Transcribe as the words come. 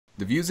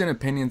The views and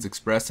opinions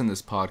expressed in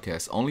this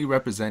podcast only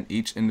represent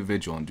each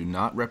individual and do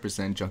not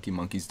represent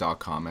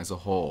JunkieMonkeys.com as a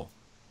whole.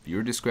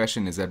 Viewer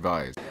discretion is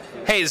advised.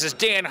 Hey, this is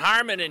Dan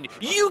Harmon, and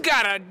you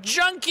got a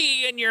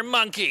junkie in your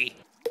monkey.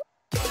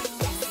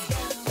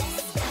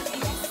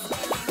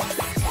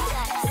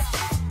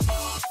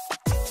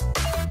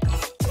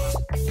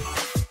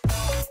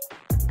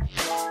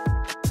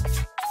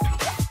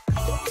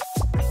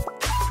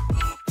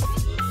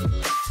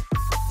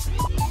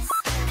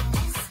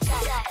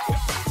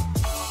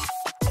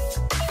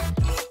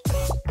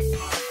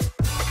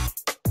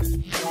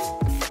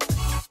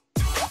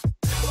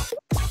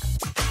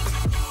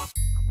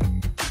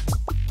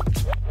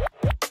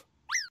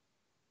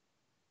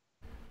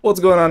 What's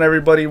going on,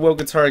 everybody? Will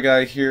Guitar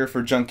Guy here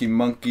for Junkie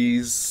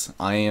Monkeys.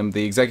 I am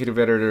the executive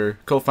editor,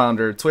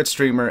 co-founder, Twitch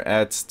streamer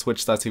at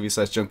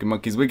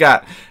twitch.tv/JunkieMonkeys. We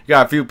got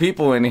a few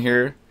people in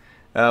here.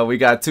 We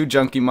got two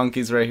Junkie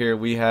Monkeys right here.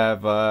 We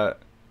have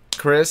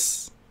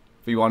Chris.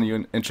 If you want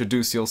to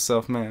introduce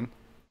yourself, man.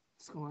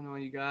 What's going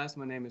on, you guys?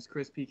 My name is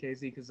Chris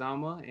PKZ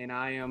Kazama, and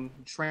I am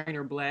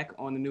Trainer Black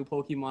on the new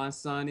Pokemon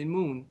Sun and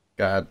Moon.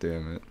 God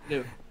damn it.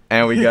 Yeah.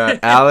 And we got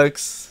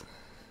Alex.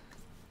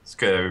 It's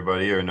good,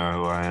 everybody. You know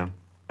who I am.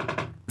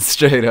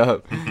 Straight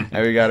up.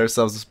 And we got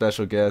ourselves a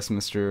special guest,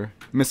 Mr.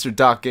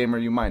 Doc Gamer.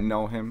 You might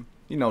know him.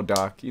 You know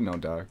Doc. You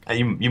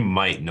You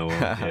might know him.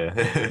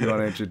 Yeah. You want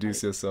to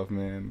introduce yourself,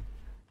 man?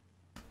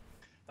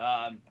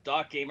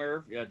 Doc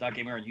Gamer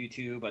on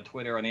YouTube, on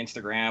Twitter, on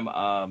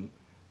Instagram.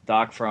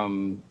 Doc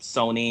from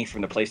Sony,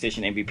 from the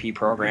PlayStation MVP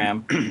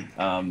program,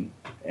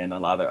 and a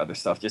lot of other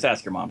stuff. Just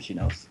ask your mom; she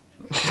knows.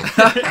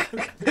 Alright,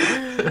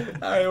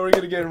 we're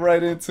gonna get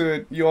right into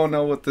it. You all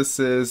know what this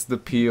is, the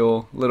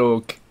Peel,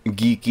 little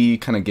geeky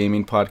kind of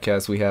gaming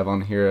podcast we have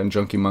on here on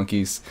Junkie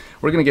Monkeys.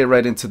 We're gonna get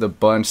right into the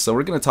bunch, so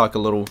we're gonna talk a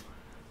little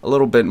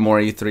bit more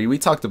E3. We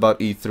talked about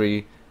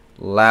E3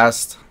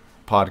 last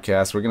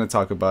podcast. We're gonna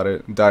talk about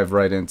it, dive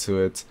right into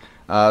it.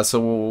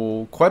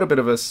 So quite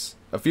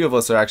a few of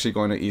us are actually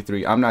going to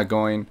E3. I'm not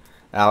going.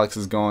 Alex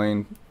is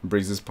going.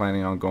 Breeze is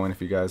planning on going.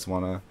 If you guys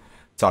wanna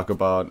talk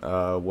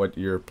about what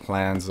your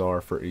plans are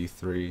for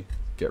E3,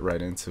 get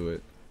right into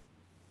it.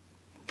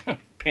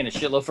 Paying a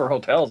shitload for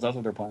hotels. That's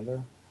what their plans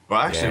are. Well,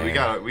 actually, we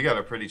got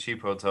a pretty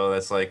cheap hotel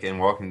that's like in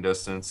walking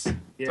distance.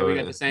 Yeah, so we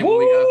got the same one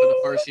we got for the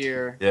first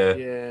year.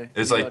 Yeah.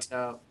 It's we like lucked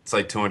out. it's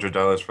like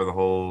 $200 for the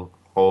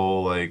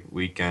whole like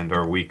weekend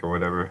or week or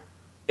whatever.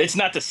 It's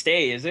not to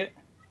stay, is it?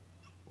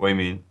 What do you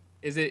mean?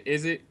 Is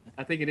it?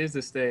 I think it is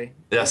to stay.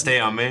 Yeah,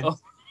 stay on Main. Oh.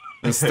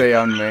 And stay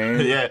on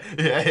Main. Yeah.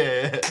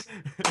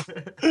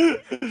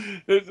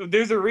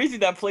 There's a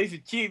reason that place is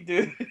cheap,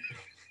 dude.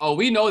 Oh,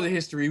 we know the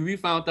history. We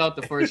found out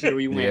the first year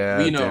we went. Yeah,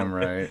 we know. damn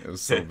right. It was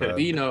so bad.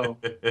 We know.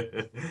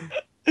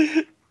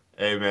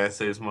 Hey man,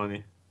 saves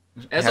money.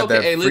 That's Had okay.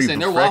 that Hey, free listen,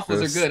 their waffles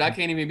breakfast. are good. I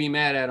can't even be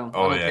mad at them.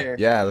 Oh, I don't yeah. care.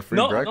 Yeah, the free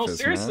No, breakfast,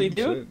 seriously, man.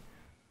 dude. Shit.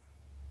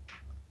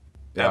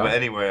 Yeah, but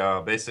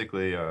anyway,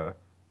 basically,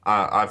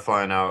 I'm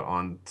flying out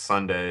on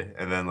Sunday,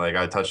 and then like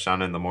I touch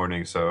down in the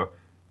morning, so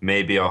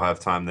maybe I'll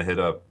have time to hit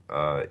up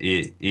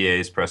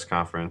EA's press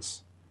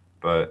conference.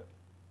 But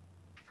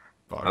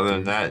Fuck, other than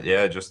dude. that,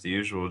 yeah, just the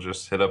usual.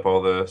 Just hit up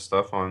all the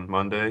stuff on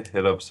Monday.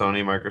 Hit up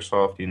Sony,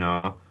 Microsoft,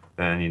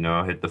 then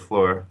hit the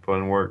floor, put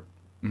in work.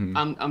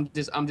 I'm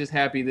just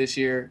happy this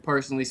year,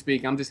 personally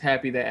speaking. I'm just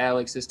happy that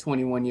Alex is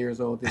 21 years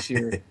old this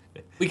year.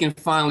 We can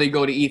finally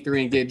go to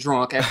E3 and get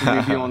drunk after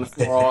we be on the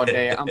floor all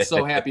day. I'm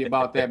so happy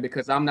about that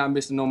because I'm not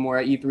missing no more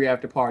E3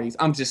 after parties.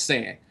 I'm just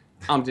saying.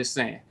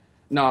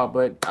 No,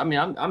 but I mean,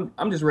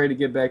 I'm just ready to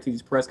get back to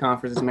these press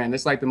conferences, man.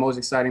 It's like the most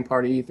exciting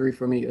part of E3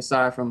 for me,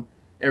 aside from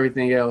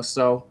everything else.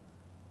 So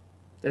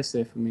that's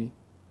it for me.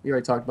 We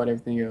already talked about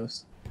everything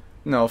else.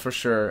 No, for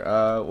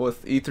sure.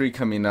 With E3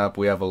 coming up,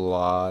 we have a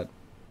lot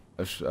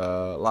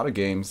of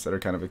games that are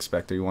kind of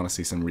expected. You want to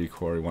see some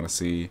recore. You want to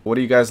see, what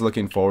are you guys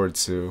looking forward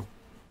to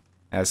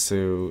as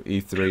to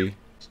E3?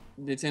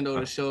 Nintendo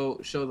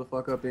to show the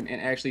fuck up and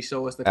actually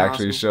show us the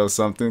Actually console.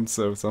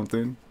 show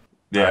something.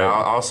 Yeah.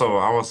 Alright.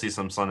 I want to see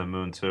some Sun and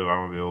Moon too. I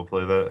want to be able to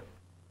play that.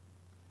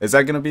 Is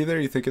that gonna be there?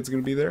 You think it's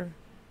gonna be there?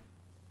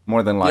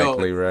 More than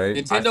likely, right?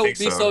 Nintendo I would think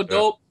be so, so yeah.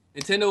 dope.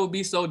 Nintendo would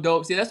be so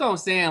dope. See, that's what I'm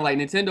saying. Like,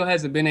 Nintendo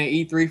hasn't been at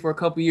E3 for a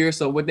couple years,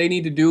 so what they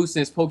need to do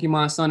since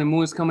Pokemon Sun and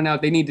Moon is coming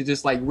out, they need to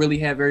just, like, really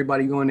have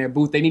everybody go in their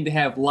booth. They need to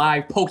have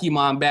live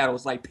Pokemon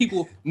battles. Like,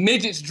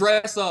 midgets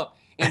dress up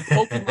in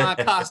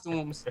Pokemon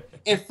costumes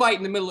and fight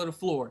in the middle of the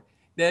floor.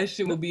 That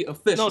shit would be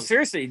official. No,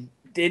 seriously.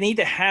 They need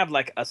to have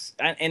like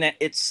and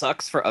it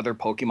sucks for other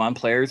Pokemon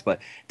players,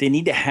 but they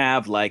need to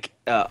have like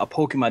a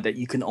Pokemon that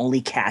you can only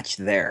catch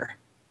there.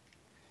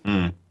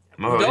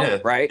 Oh Dope, yeah,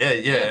 right?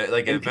 Yeah.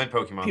 Like And event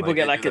Pokemon. People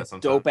get they like do a that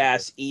sometimes. dope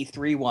ass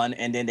E3 one,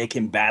 and then they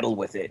can battle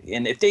with it.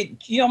 And if they,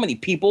 you know how many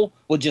people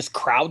will just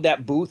crowd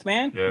that booth,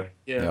 man? Yeah.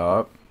 Yeah.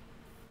 Yup.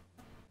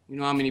 You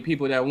know how many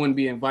people that wouldn't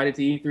be invited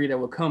to E3 that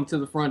would come to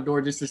the front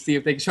door just to see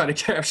if they could try to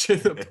capture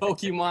the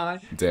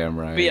Pokemon? Damn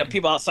right. We have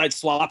people outside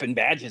swapping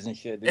badges and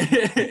shit.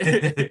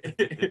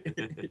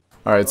 Dude.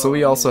 All right, so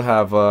we also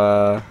have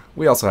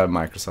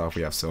Microsoft,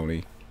 we have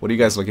Sony. What are you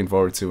guys looking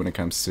forward to when it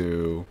comes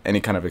to any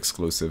kind of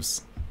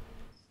exclusives?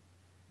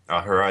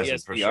 Horizon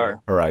for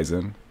sure.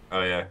 Horizon.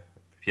 Oh yeah,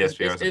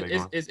 PSVR is a big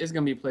one. It's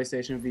gonna be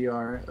PlayStation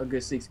VR. A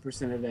good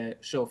 60% of that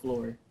show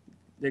floor,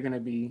 they're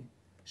gonna be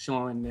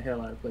showing the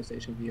hell out of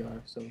PlayStation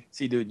VR. So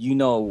See, dude, you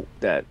know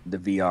that the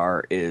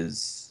VR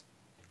is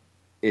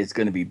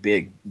going to be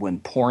big when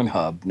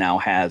Pornhub now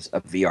has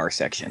a VR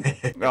section.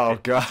 Oh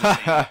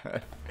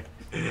god.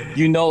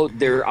 You know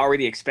they're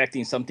already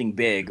expecting something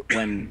big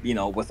when, you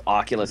know, with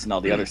Oculus and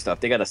all the other stuff.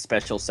 They got a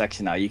special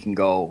section now. You can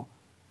go.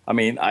 I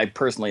mean, I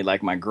personally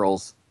like my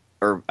girls,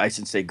 or I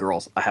should say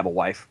girls. I have a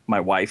wife, my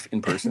wife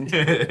in person.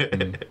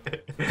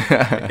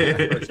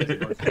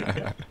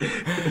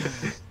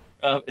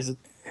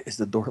 Is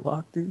the door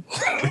locked, dude?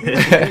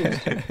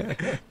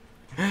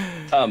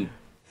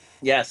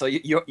 Yeah, so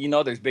you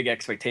know there's big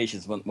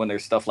expectations when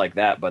there's stuff like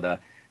that,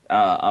 but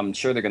I'm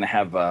sure they're gonna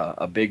have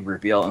a big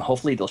reveal, and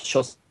hopefully they'll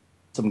show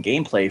some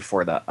gameplay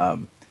for the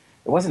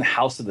it wasn't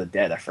House of the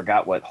Dead. I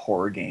forgot what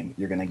horror game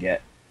you're gonna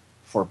get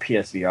for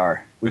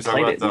PSVR. We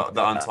played about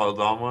the Until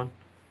Dawn one.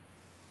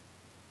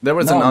 There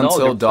was an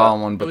Until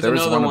Dawn one, but there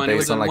was one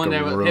based on like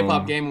a room. Hip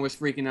Hop Gamer was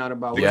freaking out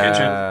about.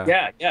 Yeah.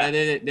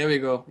 There we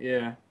go.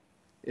 Yeah.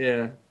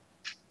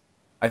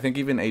 I think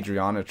even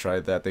Adriana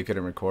tried that. They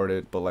couldn't record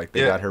it, but like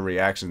they got her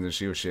reactions and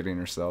she was shitting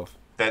herself.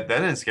 That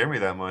didn't scare me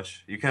that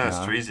much. You kind of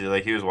streezy.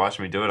 Like he was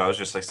watching me do it. I was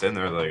just like sitting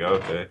there like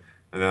okay,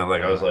 and then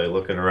like I was like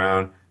looking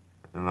around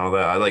and all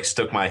that. I like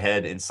stuck my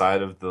head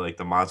inside of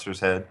the monster's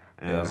head,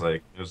 and I was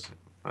like it was.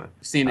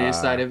 Seen the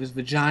inside of his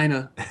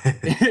vagina.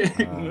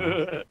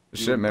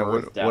 Shit, man.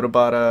 What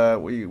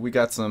about we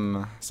got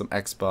some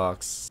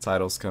Xbox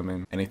titles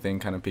coming. Anything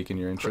kind of piquing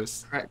your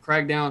interest?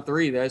 Crackdown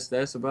 3.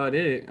 That's about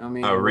it. I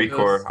mean,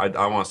 Recore.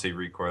 I want to see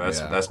Recore.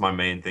 That's my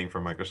main thing for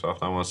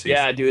Microsoft. I want to see.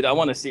 Yeah, dude. I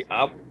want to see.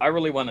 I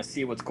really want to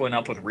see what's going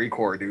up with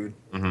Recore, dude.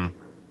 Yeah,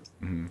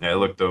 it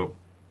looked dope.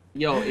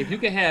 Yo, if you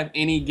could have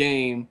any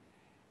game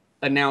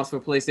announced for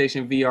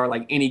PlayStation VR,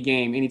 like any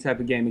game, any type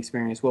of game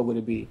experience, what would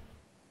it be?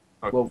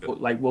 What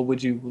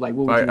would you like?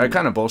 What would I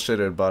kind of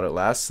bullshitted about it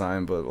last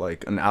time, but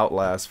like an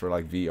Outlast for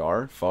like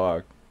VR,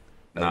 fuck.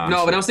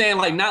 No, but I'm saying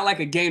like not like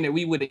a game that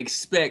we would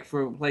expect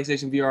for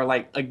PlayStation VR,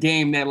 like a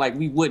game that like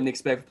we wouldn't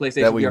expect for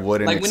PlayStation that we VR.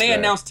 Wouldn't like when expect. they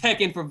announced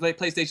Tekken for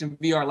PlayStation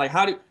VR, like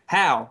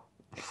how?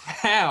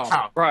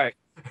 Right.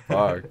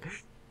 Fuck.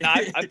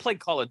 I played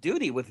Call of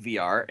Duty with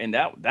VR, and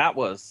that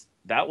was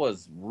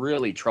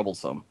really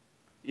troublesome.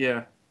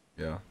 Yeah.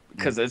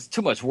 Because it's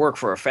too much work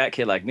for a fat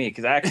kid like me.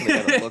 Because I actually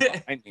got to look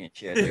behind me and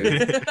shit,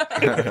 dude.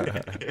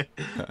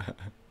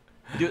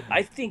 Dude,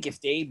 I think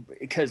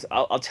because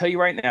I'll tell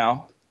you right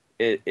now,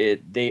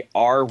 they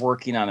are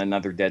working on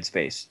another Dead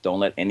Space.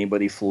 Don't let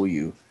anybody fool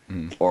you.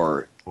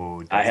 Or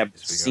I have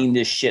seen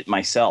this shit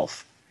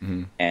myself,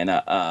 and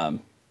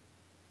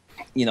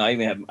you know, I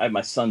have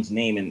my son's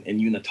name in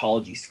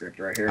unitology script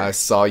right here. I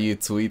saw you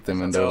tweet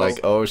them, and they're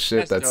like, "Oh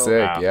shit, that's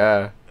sick." Wow.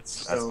 Yeah,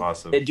 that's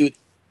awesome, dude.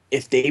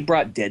 If they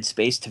brought Dead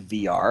Space to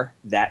VR,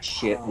 that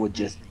shit would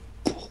just.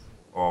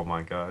 Oh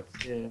my god.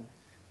 Yeah.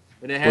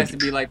 But it has to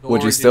be like.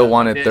 Would you still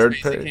want it third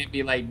person? It can't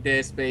be like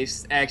Dead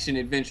Space, action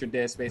adventure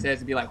Dead Space. It has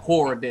to be like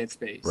horror Dead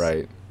Space.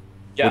 Right.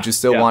 Yeah, would you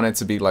still want it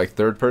to be like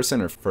third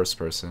person or first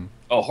person?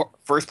 Oh,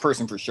 first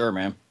person for sure,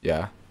 man.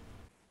 Yeah.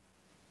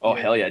 Oh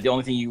hell yeah! The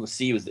only thing you will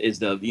see is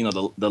the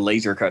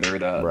laser cutter,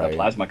 the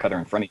plasma cutter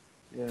in front of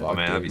you. Yeah. Oh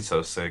man, that'd be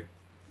so sick.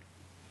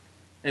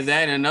 And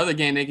that and another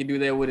game they could do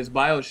that with is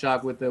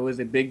BioShock with was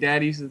it Big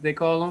Daddies that they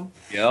call them?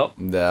 Yep.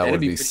 That would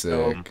be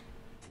sick. Dope.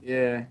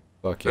 Yeah.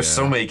 Fuck yeah. There's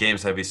so many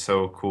games that'd be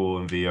so cool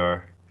in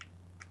VR.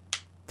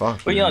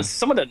 Fuck. But you know,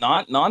 some of the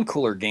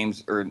non-cooler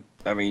games,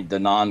 the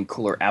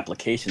non-cooler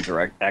applications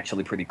are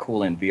actually pretty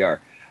cool in VR.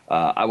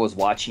 I was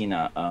watching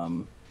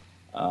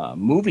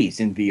movies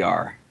in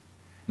VR,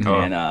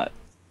 and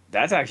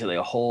that's actually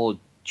a whole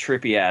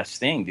trippy ass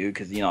thing, dude.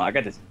 Because I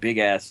got this big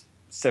ass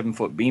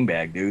 7-foot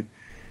beanbag, dude,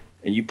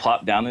 and you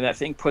plop down to that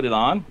thing, put it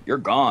on, you're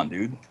gone,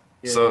 dude.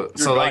 Yeah.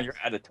 So like you're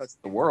out of touch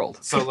with the world.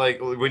 So like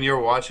when you're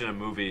watching a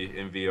movie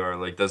in VR,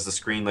 like does the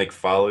screen like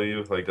follow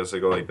you? Like does it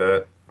go like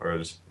that,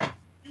 or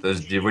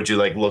would you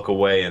like look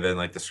away and then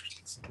like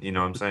you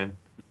know what I'm saying?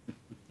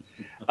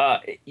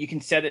 You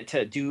can set it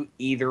to do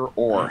either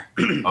or.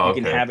 You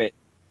can have it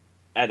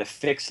at a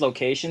fixed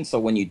location, so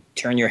when you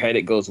turn your head,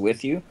 it goes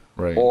with you.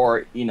 Right.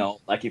 Or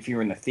like if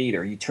you're in the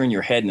theater, you turn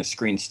your head and the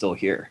screen's still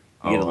here.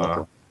 You get to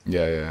look.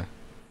 Yeah.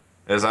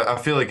 As I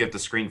feel like if the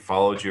screen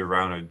followed you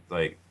around,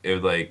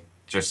 it would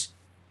just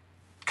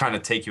kind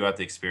of take you out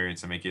the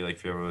experience and make you like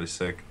feel really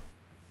sick.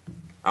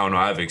 I don't know.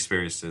 I've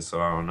experienced it,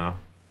 so I don't know.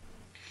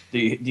 Do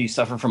you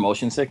suffer from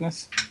motion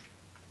sickness?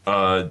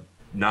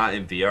 Not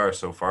in VR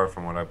so far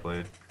from what I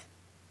played.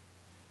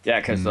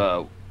 Yeah, because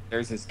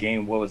there's this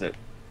game. What was it?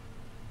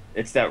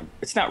 It's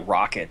not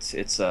Rockets.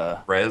 It's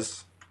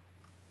Rez.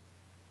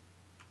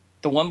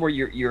 The one where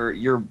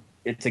you're.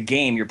 It's a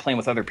game you're playing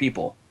with other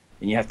people,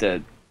 and you have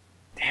to.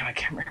 Damn, I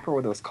can't remember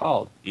what it was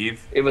called.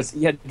 Eve. It was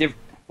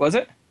Was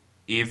it?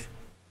 Eve.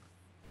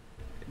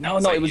 No,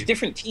 it was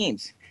different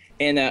teams,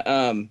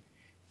 and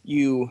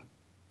you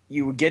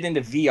you would get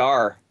into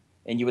VR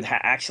and you would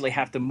actually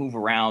have to move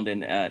around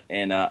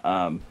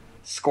and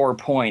score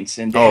points.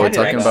 And they Oh, we're had it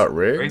talking at, about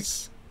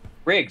rigs?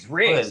 rigs.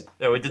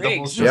 Yeah, we did the whole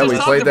Rigs. show. Yeah, just we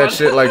talked played that about-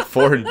 shit like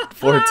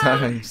four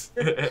times.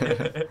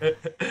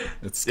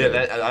 It's Yeah,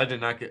 good. I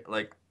did not get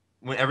like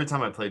every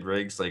time I played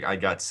rigs, like I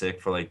got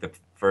sick for like the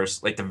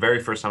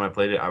very first time I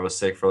played it, I was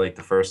sick for like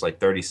the first like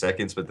 30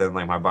 seconds, but then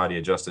like my body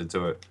adjusted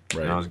to it.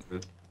 Right. And I was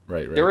good.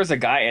 Right. There was a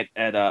guy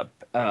at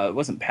it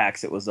wasn't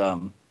PAX, it was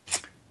the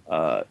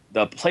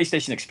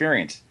PlayStation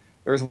Experience.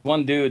 There was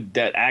one dude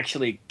that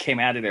actually came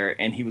out of there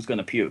and he was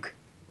gonna puke.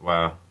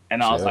 Wow.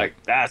 And I was Shit. like,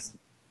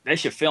 they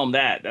should film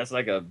that. That's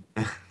like a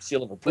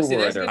seal of But approval see,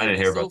 right that's there. I gonna didn't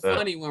be hear so about that.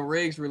 funny when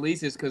Riggs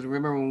releases, because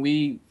remember when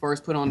we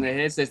first put on the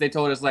headsets, they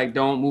told us like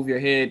don't move your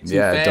head too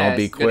Yeah, fast. don't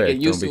be You gotta quick. get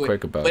used Don't be to it.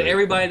 quick about But it.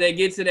 everybody that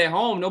gets it at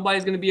home,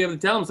 nobody's gonna be able to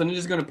tell them, so they're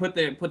just gonna put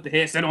the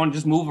headset on,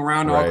 just move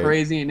around all Right.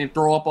 crazy, and then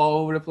throw up all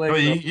over the place. I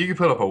mean, So- you could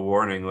put up a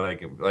warning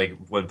like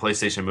when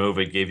PlayStation Move,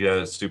 it gave you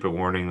that stupid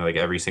warning like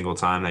every single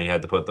time that you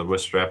had to put the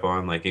wrist strap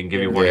on. Like it can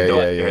give you a warning, Yeah, don't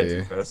yeah, let your yeah, head yeah.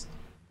 too fast.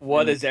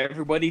 What does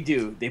everybody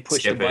do? They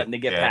push Skip the button it,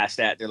 to get yeah. past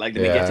that. They're like,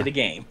 let me get Yeah. to the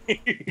game.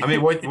 I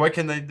mean, what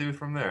can they do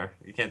from there?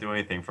 You can't do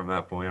anything from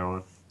that point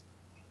on.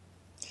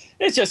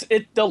 It's just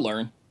they'll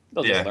learn.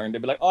 They'll Yeah. just learn.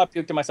 They'll be like, oh, I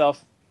puked to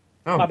myself.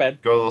 Oh, My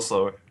bad. Go a little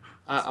slower.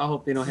 I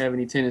hope they don't have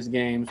any tennis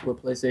games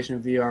with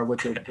PlayStation VR with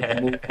the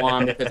move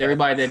on, because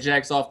everybody that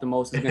jacks off the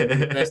most is gonna be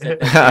the best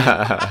at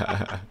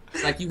that game.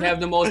 It's like you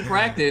have the most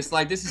practice.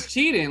 Like this is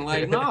cheating.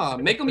 Like nah,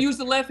 make them use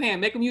the left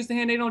hand. Make them use the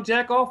hand they don't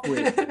jack off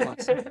with.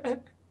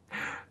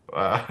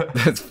 Wow.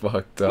 That's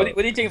fucked up. What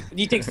do you think?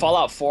 Do you think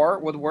Fallout 4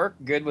 would work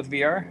good with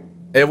VR?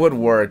 It would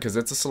work because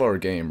it's a slower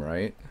game,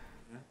 right?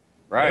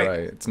 Right. Right.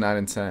 It's not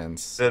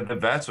intense. The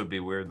bats would be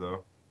weird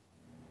though.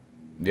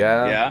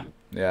 Yeah. Yeah.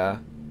 Yeah.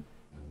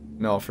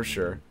 No, for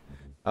sure.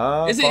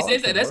 It's, Fallout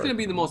could that's work. going to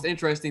be the most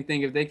interesting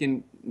thing if they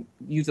can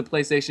use the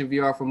PlayStation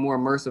VR for more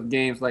immersive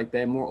games like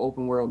that, more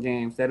open world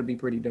games. That'd be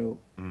pretty dope.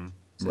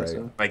 Right.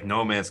 Like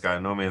No Man's Sky.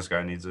 No Man's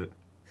Sky needs it.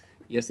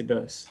 Yes, it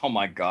does. Oh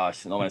my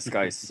gosh, No Man's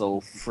Sky is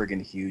so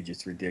friggin' huge.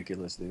 It's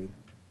ridiculous, dude.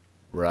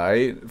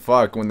 Right?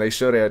 Fuck, when they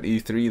showed it at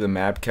E3, the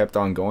map kept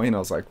on going. I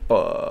was like,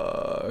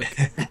 fuck.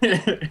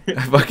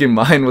 My fucking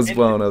mind was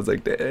blown. I was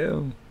like,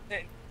 damn.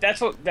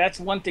 That's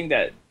one thing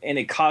that, and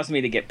it caused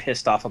me to get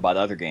pissed off about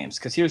other games.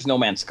 Because here's No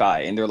Man's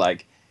Sky, and they're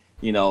like,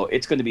 you know,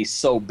 it's going to be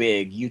so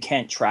big you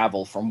can't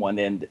travel from one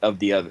end of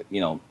the other, you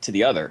know, to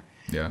the other.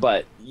 Yeah.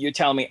 But you're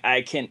telling me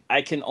I can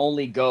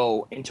only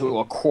go into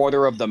a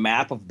quarter of the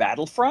map of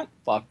Battlefront?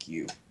 Fuck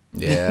you.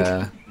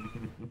 Yeah.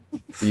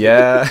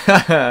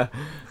 Yeah.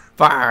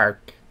 Fuck.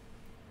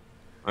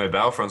 I mean,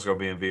 Battlefront's gonna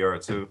be in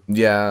VR too.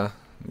 Yeah.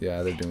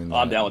 Yeah, they're doing that.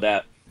 I'm down with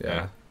that.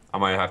 Yeah. I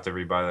might have to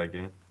rebuy that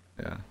game.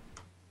 Yeah.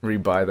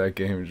 Rebuy that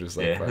game, just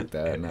like, Yeah. fuck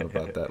that, not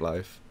about that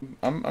life.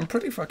 I'm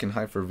pretty fucking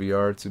hyped for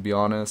VR, to be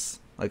honest.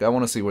 Like, I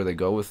want to see where they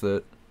go with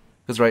it.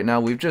 Because right now,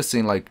 we've just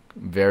seen, like,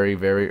 very,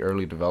 very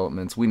early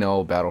developments. We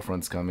know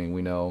Battlefront's coming.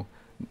 We know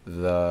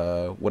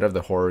whatever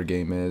the horror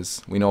game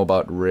is. We know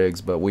about rigs,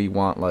 but we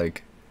want,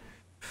 like,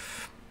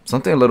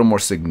 something a little more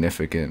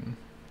significant.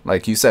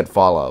 Like you said,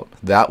 Fallout.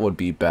 That would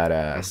be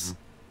badass.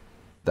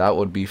 That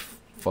would be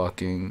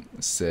fucking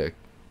sick.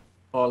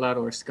 Fallout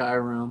or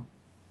Skyrim.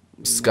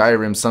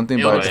 Skyrim, something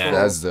by Yeah.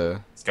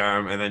 Bethesda.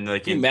 Skyrim, and then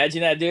like Can you imagine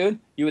that, dude?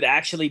 You would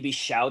actually be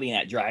shouting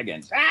at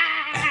dragons.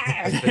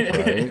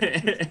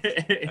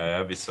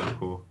 that'd be so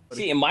cool.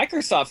 See, and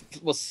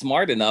Microsoft was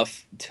smart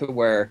enough to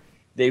where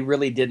they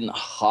really didn't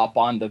hop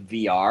on the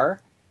VR,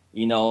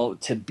 you know,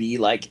 to be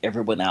like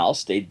everyone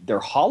else. Their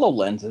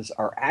HoloLenses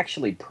are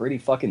actually pretty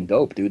fucking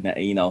dope, dude.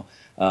 You know,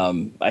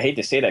 I hate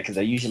to say that because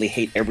I usually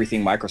hate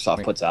everything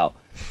Microsoft puts out,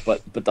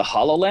 but the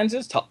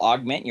HoloLenses to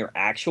augment your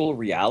actual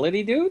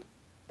reality, dude,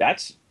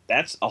 that's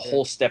a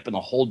whole step in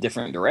a whole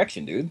different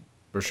direction, dude.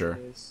 For sure.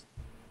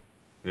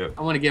 Yeah.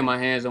 I want to get my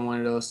hands on one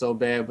of those so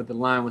bad, but the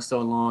line was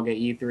so long at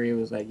E3. It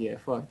was like, yeah,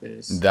 fuck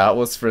this. That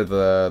was for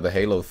the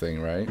Halo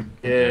thing, right?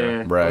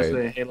 Yeah, Right. those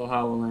are the Halo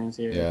HoloLens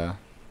here. Yeah.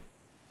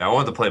 I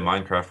wanted to play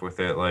Minecraft with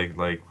it,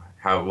 like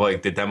how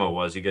like the demo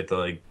was. You get to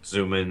like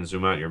zoom in,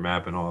 zoom out your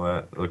map, and all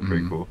that. It looked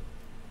pretty cool.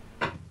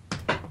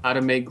 How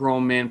to make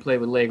grown men play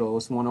with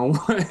Legos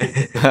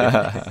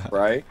 101.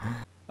 Right?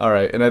 All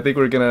right, and I think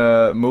we're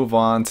gonna move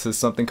on to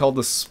something called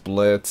the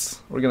split.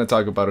 We're gonna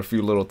talk about a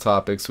few little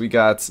topics. We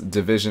got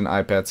Division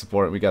iPad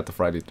support. We got the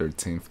Friday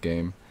 13th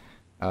game.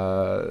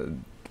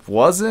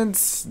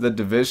 Wasn't the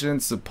Division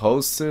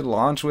supposed to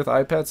launch with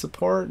iPad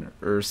support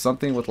or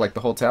something with like the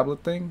whole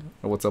tablet thing?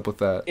 Or what's up with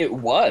that? It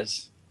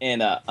was,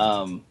 and I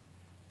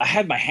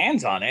had my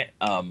hands on it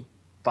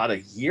about a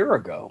year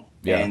ago.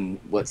 Yeah. And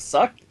what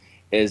sucked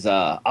is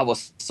I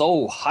was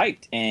so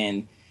hyped,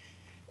 and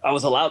I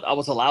was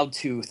allowed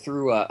to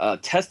through a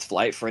test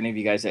flight. For any of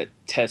you guys that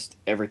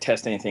ever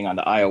test anything on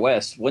the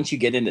iOS, once you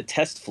get into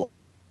test flight,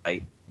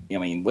 I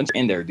mean, once you're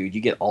in there, dude,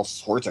 you get all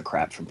sorts of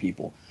crap from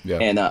people. Yeah.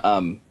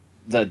 And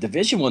the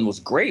Division one was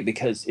great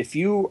because if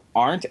you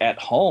aren't at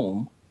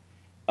home,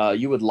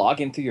 you would log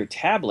in through your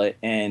tablet,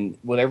 and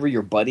whatever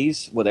your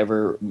buddies,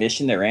 whatever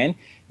mission they're in,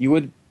 you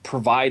would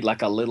provide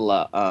like a little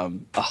a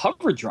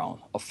hover drone,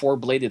 a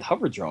 4-bladed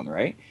hover drone,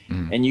 right?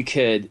 And you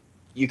could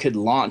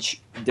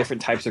launch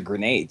different types of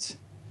grenades.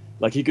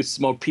 Like you could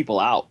smoke people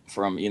out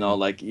from,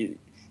 like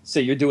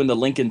say you're doing the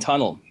Lincoln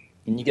Tunnel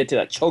and you get to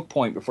that choke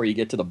point before you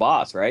get to the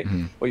boss, right?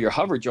 Well, your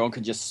hover drone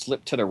could just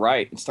slip to the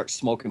right and start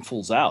smoking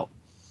fools out.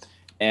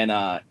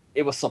 And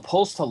it was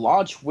supposed to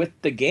launch with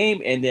the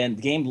game, and then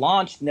the game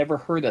launched, never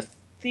heard a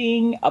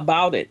thing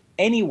about it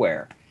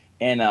anywhere.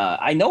 And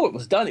I know it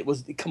was done. It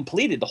was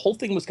completed. The whole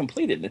thing was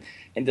completed.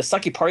 And the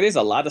sucky part is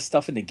a lot of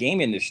stuff in the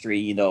game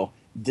industry,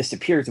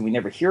 disappears and we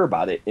never hear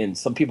about it. And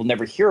some people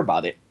never hear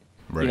about it,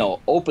 Right.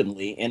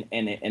 openly, and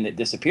it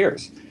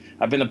disappears.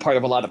 I've been a part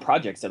of a lot of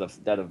projects that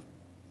have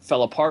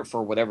fell apart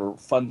for whatever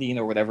funding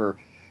or whatever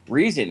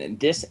reason. And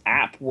this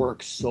app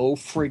works so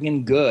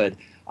friggin' good.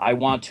 I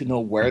want to know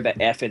where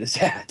the F it is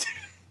at.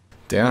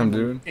 Damn,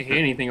 dude. I didn't hear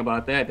anything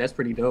about that. That's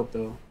pretty dope,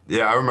 though.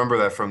 Yeah, I remember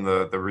that from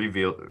the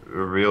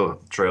reveal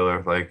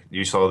trailer. Like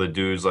you saw the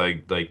dudes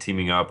like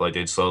teaming up, like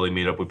they'd slowly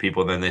meet up with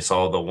people. Then they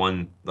saw the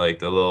one the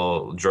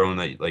little drone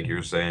that like you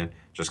were saying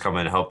just come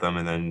in and help them,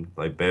 and then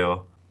like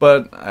bail.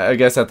 But I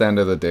guess at the end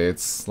of the day,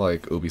 it's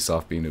like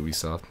Ubisoft being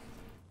Ubisoft,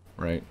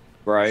 right?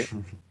 Right.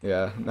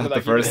 Yeah, not Like,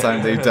 the first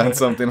time they've done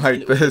something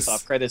like this.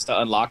 Ubisoft credits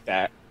to unlock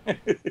that.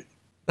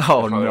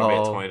 Oh Probably made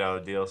no!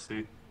 $20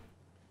 DLC.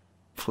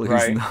 Please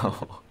Right.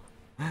 no.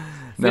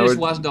 Finish we're-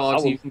 Watch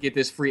Dogs so you can get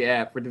this free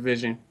app for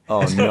Division.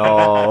 Oh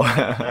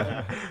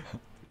no!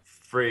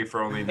 Free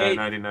for only Hey.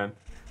 $9.99.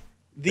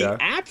 The Yeah.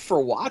 app for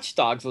Watch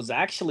Dogs was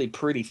actually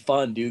pretty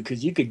fun, dude,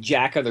 because you could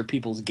jack other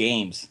people's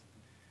games.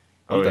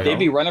 Oh, the They'd hell?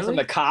 be running from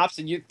the cops,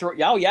 and you throw.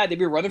 Oh yeah, they'd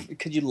be running.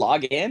 Could you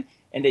log in,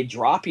 and they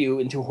drop you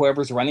into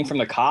whoever's running from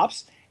the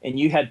cops, and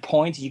you had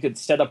points. You could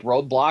set up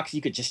roadblocks. You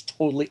could just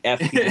totally f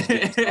people's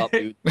games up,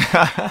 dude.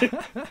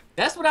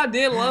 That's what I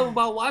did love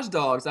about Watch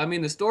Dogs. I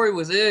mean, the story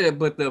was it,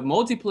 but the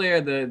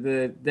multiplayer,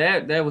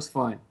 that was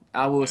fun.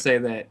 I will say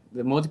that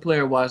the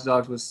multiplayer Watch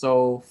Dogs was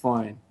so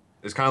fun.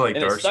 It's kind of like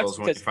And it Dark sucks Souls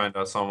when you 'cause- find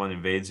out someone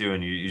invades you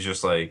and you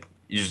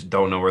just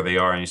don't know where they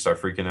are and you start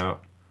freaking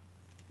out.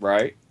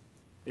 Right?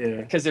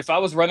 Yeah. Because if I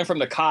was running from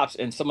the cops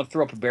and someone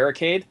threw up a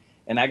barricade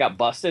and I got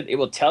busted, it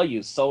will tell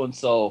you so and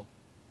so,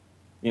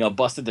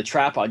 busted the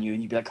trap on you,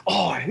 and you'd be like,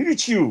 "Oh, I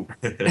hate you."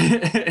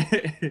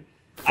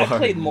 I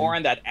played more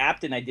on that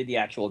app than I did the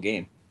actual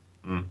game.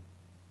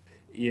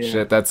 Yeah.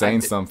 Shit, that's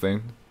saying I-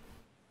 something.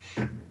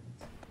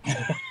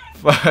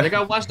 They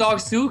got Watch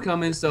Dogs 2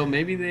 coming, so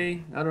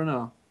maybe I don't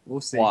know.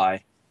 We'll see.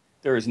 Why?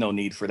 There is no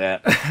need for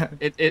that.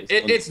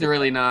 It's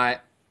really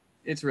not.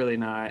 It's really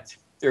not.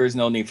 There is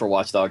no need for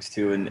Watch Dogs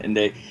 2, and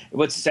they.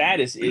 What's sad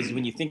is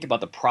when you think about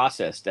the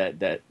process that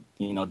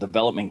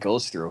development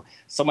goes through.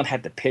 Someone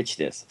had to pitch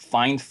this,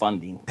 find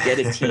funding, get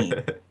a team,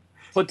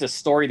 put the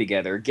story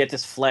together, get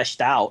this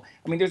fleshed out.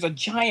 I mean, there's a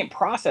giant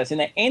process,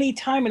 and at any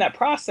time in that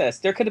process,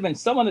 there could have been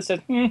someone that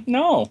said,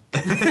 "No."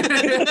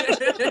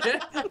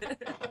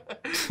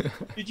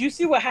 Did you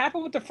see what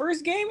happened with the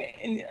first game?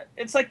 And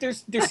it's like they're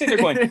sitting there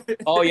going,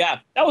 "Oh yeah,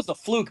 that was a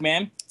fluke,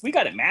 man. We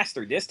got it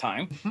mastered this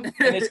time, and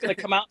it's gonna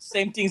come out.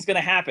 Same thing's gonna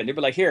happen." They'd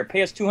be like, "Here,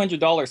 pay us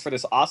 $200 for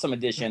this awesome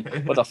edition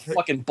with a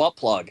fucking butt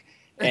plug,"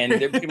 and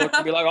people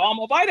would be like, "Oh, I'm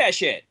gonna buy that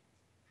shit."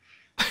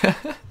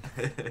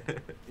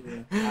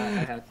 I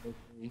have to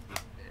agree.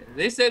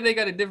 They said they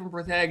got a different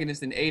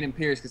protagonist than Aiden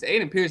Pierce, because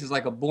Aiden Pierce is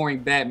like a boring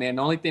Batman.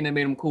 The only thing that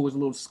made him cool was a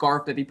little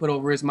scarf that he put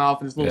over his mouth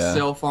and his little Yeah.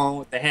 cell phone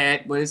with the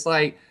hat. But it's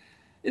like,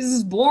 this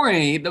is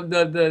boring.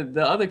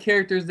 The other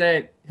characters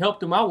that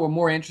helped him out were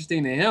more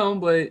interesting than him,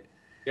 but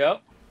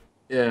Yep.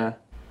 yeah.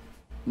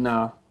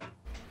 No.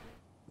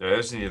 Yeah, they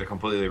just need to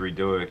completely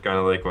redo it, kind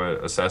of like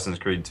what Assassin's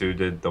Creed 2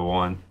 did, the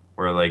one,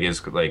 where like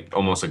it's like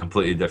almost a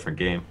completely different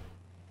game.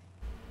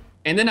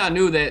 And then I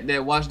knew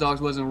that Watch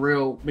Dogs wasn't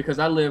real because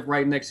I live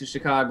right next to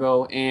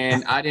Chicago,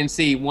 and I didn't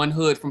see one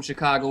hood from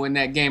Chicago in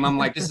that game. I'm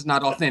like, this is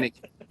not authentic.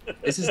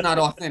 This is not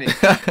authentic.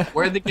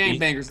 Where are the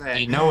gangbangers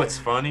at? You know what's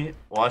funny?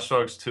 Watch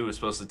Dogs 2 is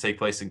supposed to take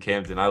place in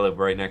Camden. I live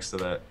right next to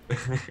that.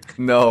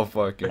 No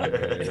fucking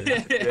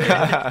way.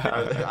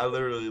 Yeah, I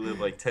literally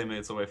live like 10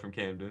 minutes away from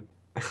Camden.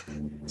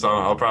 So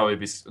I'll probably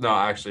be... No,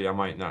 actually, I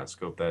might not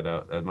scope that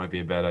out. That might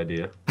be a bad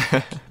idea.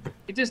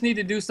 It just need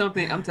to do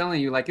something. I'm telling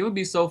you, like, it would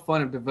be so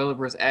fun if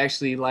developers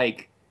actually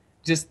like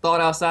just thought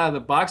outside of the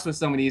box with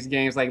some of these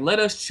games. Like, let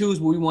us choose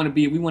what we want to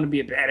be. We want to be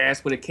a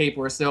badass with a cape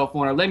or a cell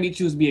phone, or let me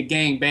choose to be a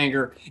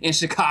gangbanger in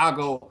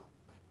Chicago.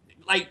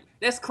 Like,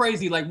 that's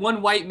crazy. Like,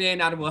 one white man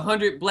out of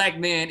 100 black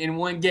men in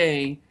one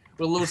gang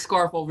with a little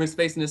scarf over his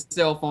face and a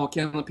cell phone,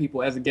 killing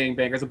people as a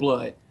gangbanger, as a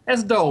blood.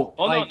 That's dope.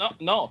 Oh Like,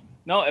 no!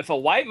 If a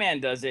white man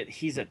does it,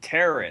 he's a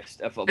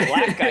terrorist. If a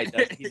black guy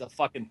does it, he's a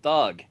fucking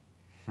thug.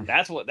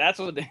 That's what.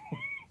 They,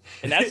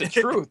 and that's the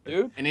truth,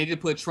 dude. and they just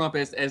put Trump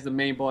as the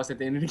main boss at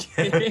the end of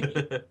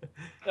the game.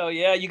 Oh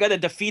yeah, you got to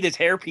defeat his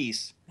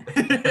hairpiece.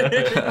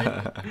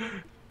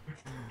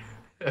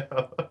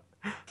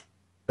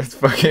 It's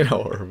fucking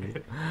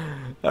horrible.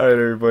 All right,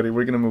 everybody,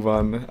 we're gonna move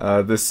on.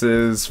 This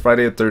is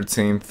Friday the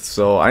 13th,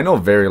 so I know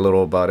very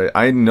little about it.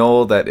 I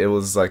know that it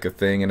was like a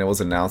thing, and it was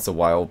announced a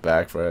while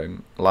back. Right,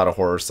 a lot of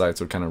horror sites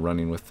were kind of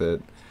running with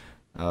it.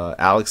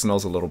 Alex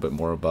knows a little bit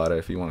more about it.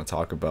 If you want to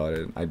talk about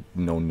it, I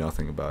know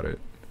nothing about it.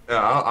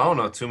 Yeah, I don't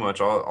know too much.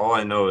 All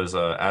I know is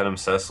Adam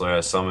Sessler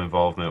has some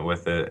involvement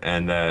with it,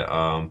 and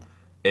that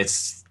it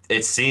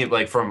seemed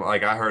like from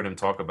like I heard him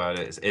talk about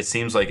it. It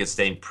seems like it's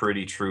staying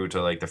pretty true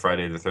to like the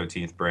Friday the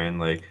 13th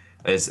brand. Like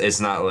it's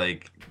not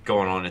like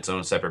going on its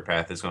own separate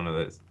path. It's going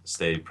to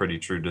stay pretty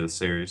true to the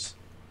series.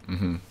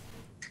 Mm-hmm.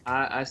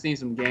 I seen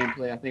some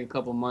gameplay I think a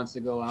couple months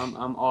ago.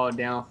 I'm all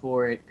down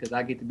for it because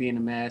I get to be in a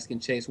mask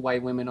and chase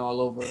white women all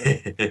over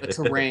the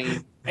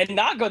terrain. And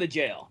not go to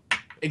jail.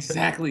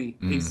 Exactly.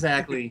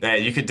 Exactly. Yeah,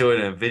 you could do it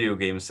in a video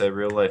game instead of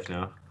real life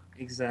now.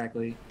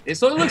 Exactly.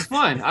 So it looks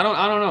fun. I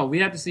don't know. We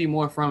have to see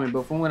more from it,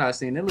 but from what I've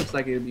seen, it looks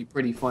like it would be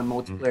pretty fun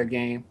multiplayer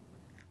game.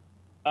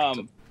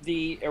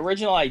 The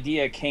original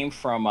idea came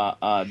from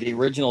the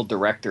original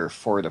director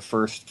for the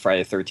first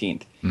Friday the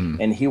 13th,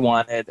 and he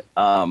wanted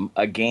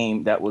a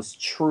game that was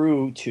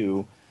true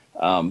to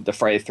the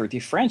Friday the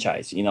 13th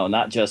franchise. You know,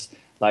 not just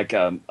like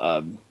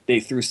they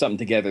threw something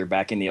together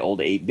back in the old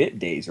 8-bit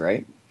days,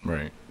 right?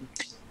 Right.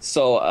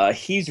 So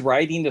he's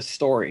writing the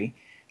story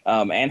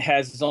and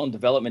has his own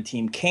development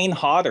team. Kane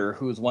Hodder,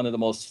 who is one of the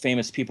most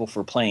famous people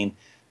for playing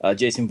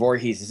Jason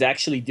Voorhees, is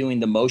actually doing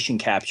the motion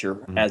capture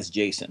as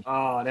Jason.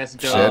 Oh, that's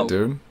dope. Shit,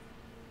 dude.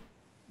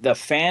 The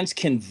fans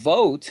can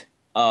vote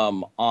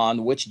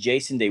on which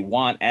Jason they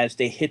want as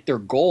they hit their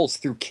goals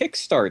through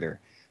Kickstarter.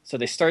 So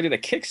they started a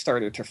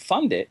Kickstarter to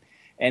fund it.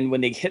 And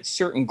when they hit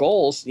certain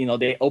goals, you know,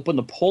 they open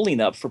the polling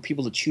up for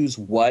people to choose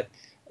which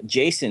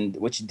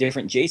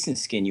different Jason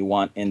skin you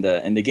want in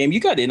the game.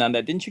 You got in on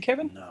that, didn't you,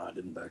 Kevin? No, I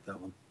didn't back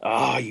that one.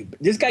 Oh,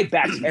 this guy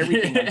backs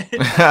everything.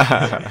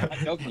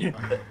 I'm joking.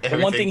 The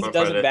one thing he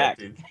doesn't back.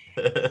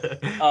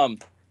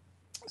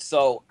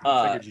 So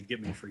I figured you'd give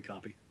me a free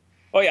copy.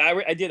 Oh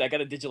yeah, I did. I got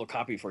a digital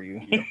copy for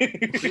you.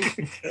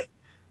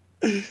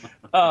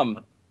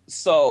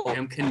 So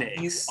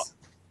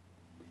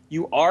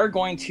you are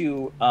going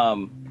to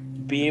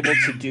be able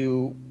to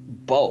do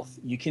both.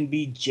 You can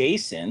be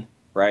Jason,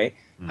 right,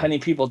 hunting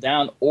people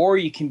down, or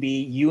you can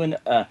be you and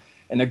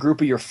a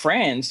group of your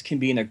friends can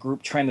be in a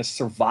group trying to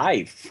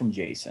survive from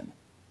Jason.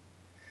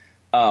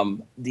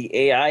 The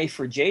AI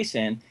for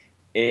Jason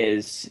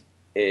it's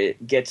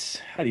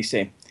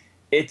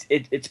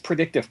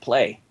predictive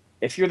play.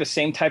 If you're the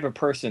same type of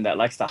person that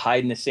likes to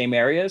hide in the same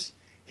areas,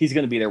 he's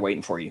going to be there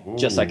waiting for you,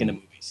 just like in the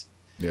movies.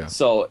 Yeah.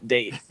 So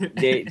they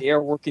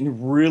are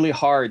working really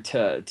hard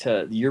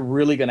to you're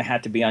really going to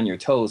have to be on your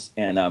toes.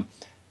 And a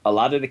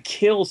lot of the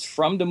kills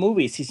from the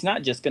movies, he's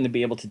not just going to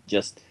be able to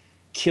just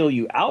kill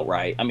you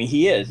outright. I mean,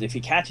 he is if he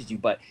catches you,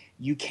 but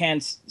you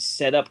can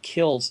set up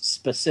kills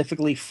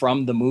specifically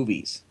from the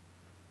movies,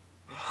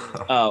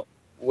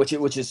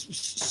 which is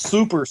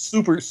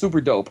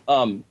super dope.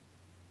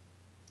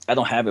 I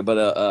don't have it,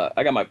 but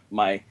I got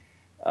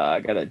I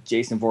got a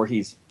Jason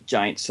Voorhees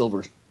giant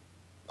silver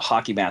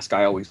hockey mask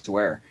I always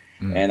wear,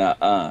 and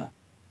I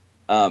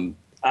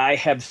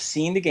have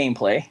seen the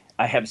gameplay.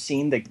 I have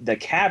seen the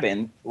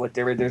cabin.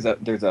 There's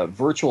a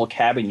virtual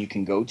cabin you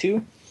can go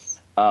to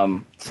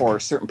for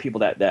certain people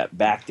that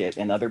backed it,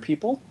 and other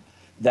people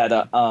that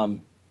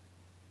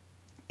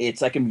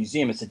it's like a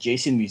museum. It's a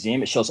Jason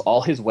museum. It shows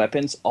all his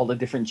weapons, all the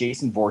different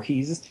Jason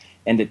Voorhees,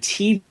 and the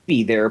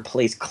TV there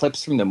plays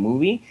clips from the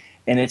movie.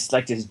 And it's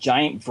like this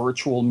giant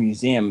virtual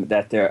museum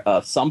that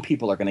some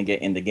people are going to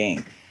get in the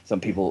game. Some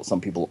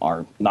people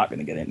are not going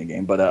to get in the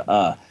game.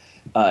 But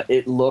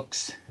it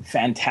looks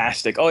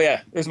fantastic. Oh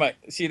yeah, there's my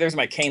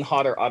Kane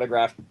Hodder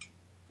autographed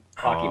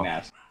hockey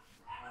mask.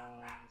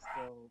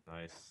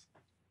 Nice.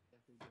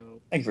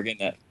 Thank you for getting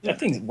that. That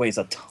thing weighs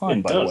a ton,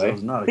 It by does. the way. I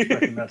was not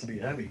expecting that to be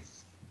heavy.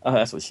 Oh,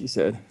 that's what she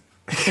said.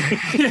 The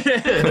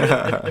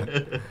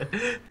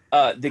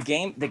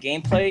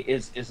gameplay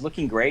is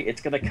looking great. It's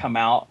going to come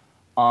out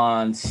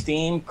on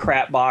Steam,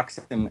 Crapbox,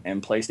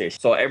 and PlayStation.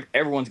 So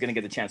everyone's going to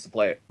get a chance to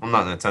play it. I'm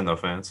not Nintendo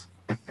fans.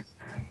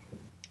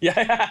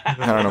 Yeah.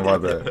 I don't know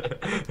about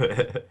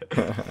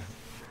that.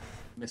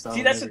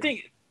 See, that's the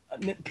thing.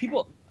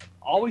 People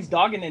always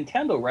dogging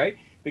Nintendo, right?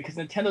 Because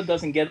Nintendo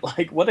doesn't get,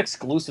 like, what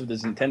exclusive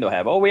does Nintendo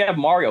have? Oh, we have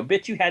Mario.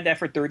 Bitch, you had that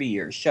for 30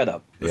 years. Shut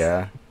up.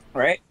 Yeah.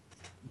 Right?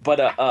 But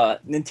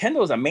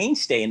Nintendo is a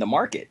mainstay in the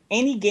market.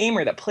 Any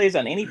gamer that plays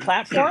on any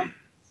platform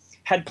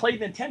had played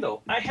Nintendo.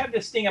 I have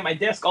this thing at my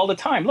desk all the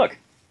time. Look,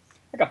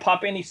 I can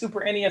pop any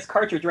Super NES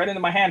cartridge right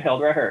into my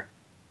handheld right here.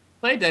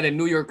 Played that at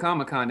New York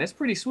Comic Con. That's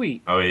pretty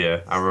sweet. Oh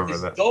yeah, I remember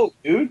It's that. dope,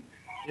 dude.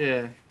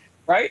 Yeah.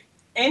 Right?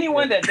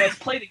 Anyone that's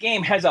played the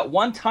game has at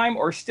one time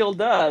or still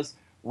does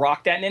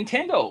rock that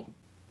Nintendo.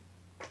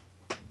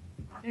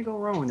 Can't go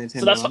wrong with Nintendo.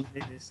 So that's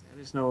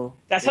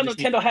that's how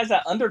Nintendo has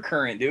that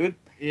undercurrent, dude.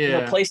 Yeah. You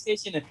know,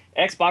 PlayStation and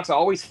Xbox are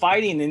always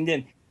fighting, and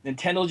then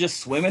Nintendo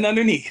just swimming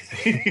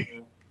underneath.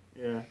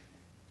 Yeah.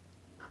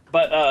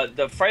 But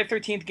the Friday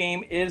 13th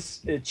game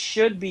it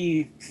should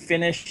be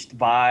finished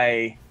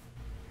by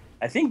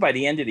I think by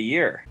the end of the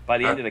year, by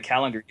the end of the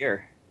calendar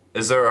year.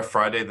 Is there a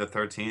Friday the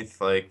 13th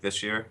like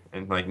this year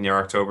in like near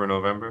October,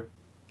 November?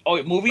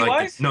 Oh, movie Like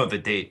wise? no, the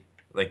date,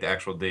 like the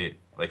actual date,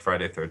 like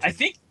Friday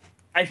 13th.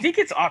 I think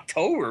it's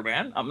October,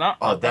 man. I'm not.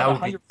 Oh, I'm that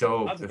not would be 100%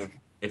 dope. positive.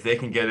 If they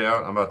can get it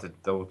out, I'm about to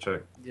double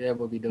check. Yeah, it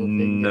would be dope.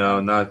 No,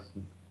 not.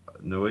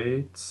 No,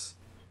 wait.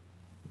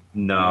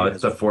 No,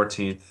 it's the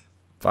 14th.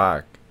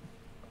 Fuck.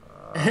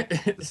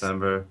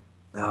 December.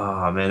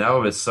 Oh man, that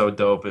would be so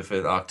dope if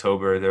in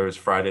October there was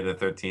Friday the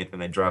 13th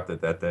and they dropped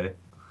it that day.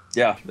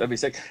 Yeah, that'd be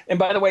sick. And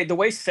by the way, the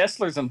way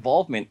Sessler's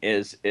involvement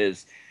is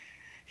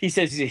he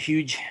says he's a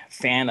huge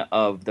fan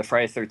of the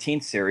Friday the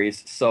 13th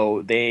series.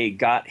 So they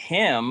got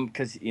him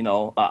because,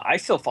 I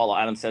still follow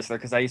Adam Sessler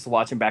because I used to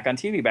watch him back on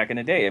TV back in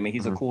the day. I mean,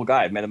 he's a cool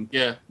guy. I've met him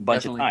a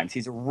bunch of times.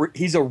 He's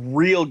a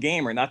real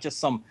gamer, not just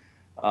some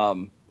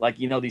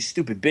these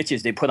stupid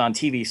bitches they put on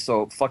TV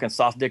so fucking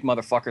soft dick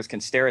motherfuckers can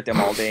stare at them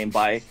all day and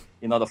buy,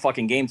 the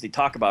fucking games they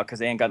talk about because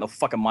they ain't got no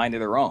fucking mind of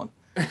their own,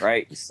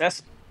 right?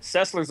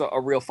 Sessler's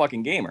a real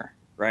fucking gamer,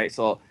 right?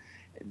 So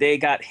they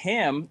got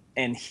him,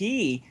 and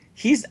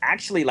he's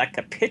actually like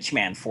a pitch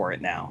man for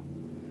it now.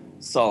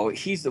 So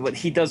he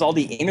does all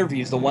the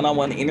interviews, the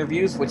one-on-one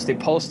interviews, which they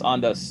post on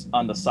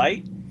the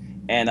site,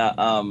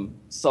 and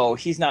so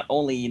he's not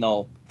only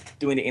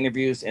doing the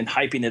interviews and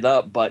hyping it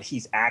up, but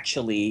he's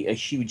actually a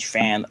huge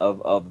fan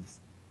of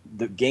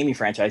the gaming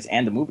franchise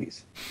and the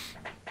movies.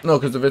 No,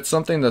 because if it's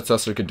something that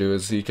Sessler could do,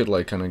 is he could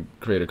like kind of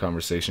create a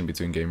conversation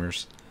between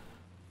gamers,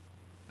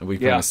 and we've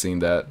kind of seen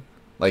that.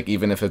 Like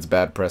even if it's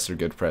bad press or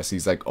good press,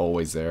 he's like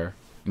always there,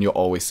 and you'll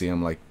always see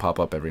him like pop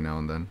up every now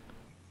and then.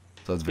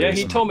 So it's very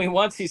he told me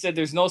once. He said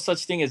there's no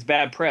such thing as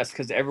bad press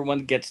because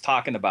everyone gets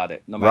talking about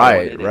it, no matter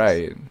what it is.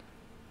 Right.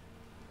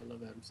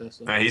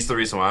 He's the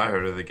reason why I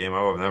heard of the game.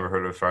 I would have never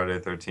heard of Friday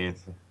the 13th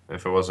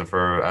if it wasn't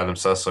for Adam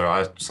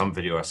Sessler. Some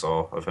video I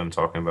saw of him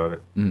talking about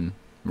it.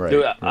 Right.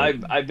 Dude,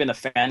 right. I've been a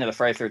fan of the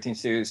Friday 13th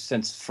series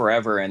since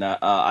forever, and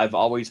I've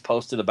always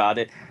posted about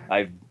it.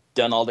 I've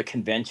done all the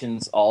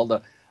conventions, all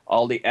the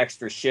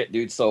extra shit,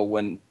 dude. So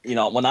when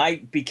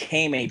I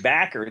became a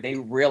backer, they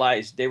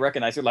recognized,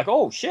 they're like,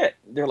 oh shit.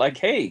 They're like,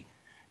 hey.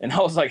 And I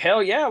was like,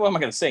 hell yeah, what am I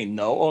gonna say?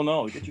 No, oh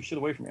no, get your shit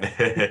away from me.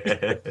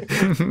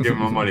 Give him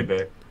my money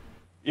back.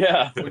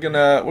 Yeah. We're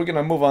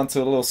gonna move on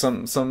to a little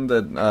something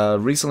that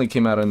recently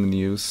came out in the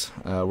news.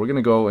 We're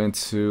gonna go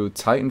into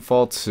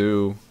Titanfall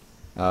 2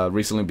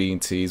 recently being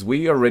teased.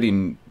 We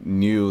already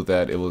knew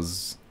that it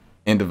was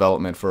in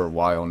development for a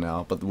while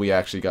now, but we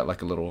actually got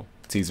like a little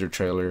teaser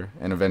trailer,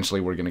 and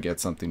eventually we're gonna get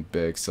something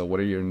big. So what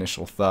are your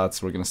initial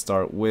thoughts? We're gonna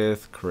start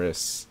with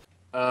Chris.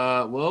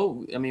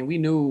 Well, I mean, we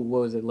knew,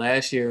 what was it,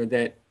 last year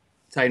that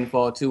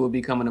Titanfall 2 would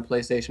be coming to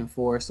PlayStation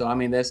 4, so I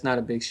mean, that's not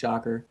a big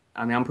shocker.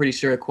 I mean, I'm pretty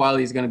sure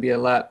quality is going to be a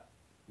lot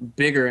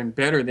bigger and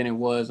better than it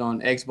was on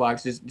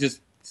Xbox,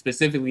 just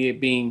specifically it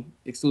being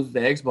exclusive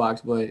to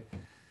Xbox, but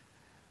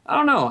I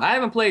don't know. I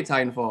haven't played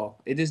Titanfall.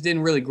 It just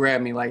didn't really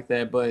grab me like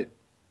that, but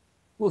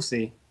we'll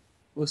see.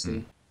 We'll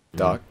see.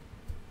 Doc?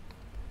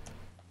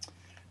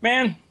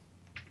 Man,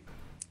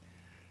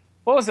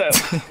 what was that?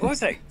 What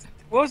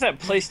was that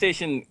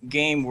PlayStation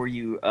game where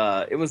you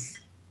it was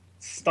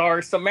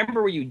Stars? So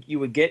remember where you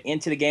would get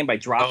into the game by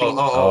dropping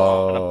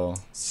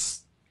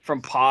from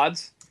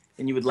pods,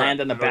 and you would land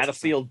on the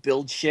battlefield,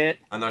 build shit.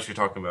 I know what you're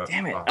talking about.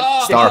 Damn it.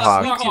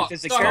 Starhawk.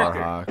 Is the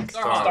character.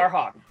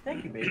 Starhawk.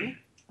 Thank you, baby.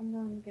 I'm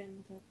going to get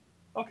into it.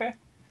 Okay.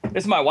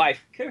 This is my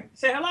wife. Here,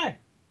 say hello.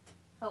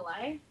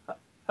 Hello?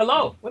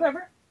 Hello.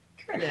 Whatever.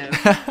 Yeah.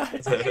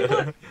 It's okay,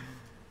 look.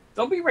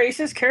 Don't be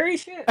racist. Carry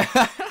shit.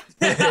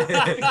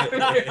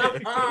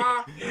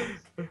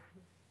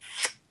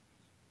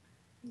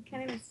 You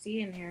can't even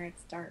see in here.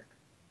 It's dark.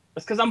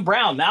 That's because I'm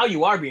brown. Now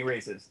you are being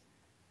racist.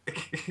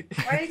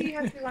 Why do you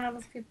have to be one of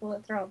those people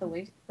that throw out the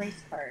race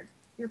card?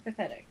 You're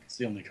pathetic. It's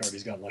the only card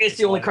he's got left. It's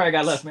the only card I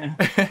got left, man.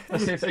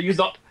 I used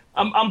all.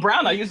 I'm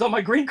brown. I used all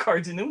my green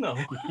cards in Uno.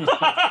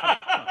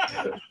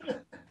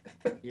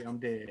 Yeah, I'm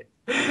dead.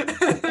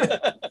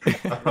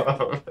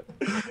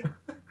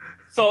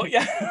 So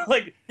yeah,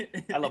 like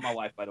I love my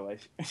wife, by the way.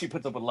 She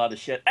puts up with a lot of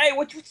shit. Hey,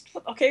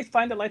 okay,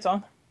 fine, the light's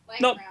on.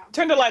 No,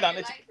 turn the light on.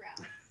 Light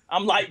brown.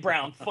 I'm light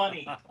brown.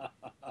 Funny.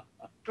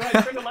 Go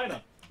ahead, turn the light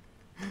on.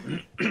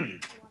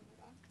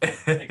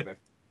 Thank you, babe.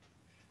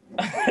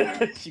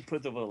 She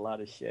puts up with a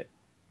lot of shit.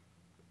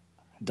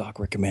 Doc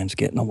recommends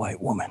getting a white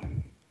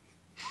woman.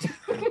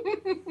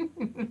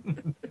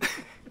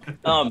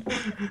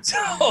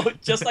 So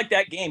just like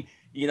that game,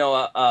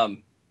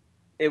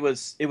 it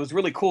was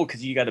really cool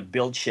because you got to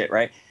build shit,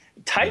 right?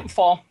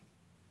 Titanfall,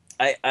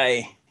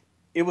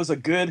 it was a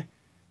good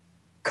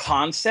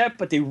concept,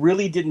 but they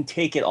really didn't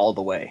take it all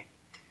the way.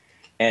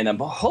 And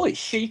holy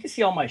shit, you can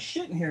see all my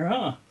shit in here,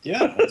 huh?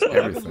 Yeah, that's what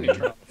happens when you Everything.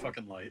 turn off the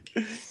fucking light.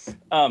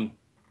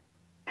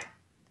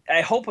 I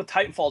hope with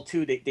Titanfall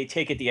 2 they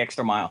take it the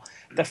extra mile.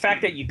 The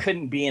fact that you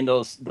couldn't be in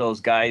those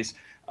guys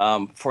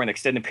for an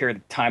extended period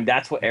of time,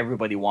 that's what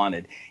everybody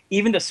wanted.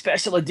 Even the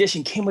special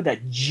edition came with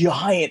that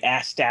giant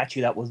ass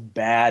statue that was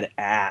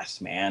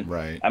badass, man.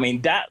 Right. I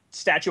mean, that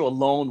statue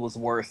alone was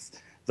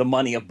worth the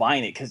money of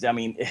buying it, because I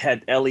mean it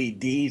had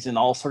LEDs and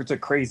all sorts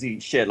of crazy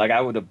shit. Like I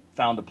would have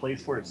found a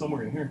place for it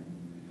somewhere in here.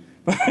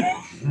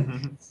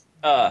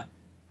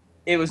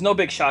 It was no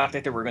big shock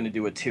that they were going to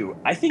do a 2.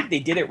 I think they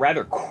did it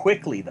rather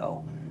quickly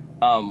though,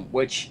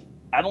 which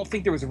I don't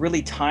think there was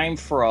really time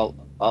for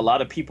a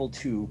lot of people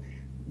to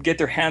get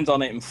their hands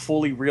on it and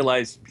fully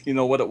realize,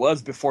 what it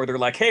was before they're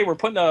like, hey, we're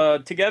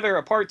putting together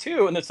a part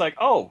 2. And it's like,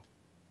 oh,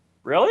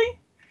 really?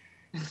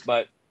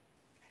 But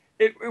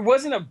it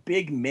wasn't a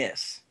big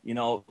miss.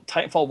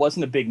 Titanfall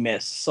wasn't a big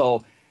miss.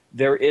 So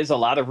there is a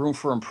lot of room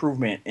for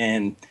improvement.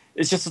 And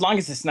it's just as long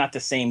as it's not the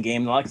same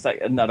game, like it's like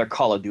another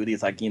Call of Duty.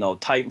 It's like,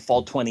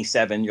 Titanfall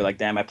 27. You're like,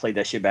 damn, I played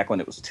that shit back when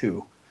it was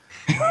 2.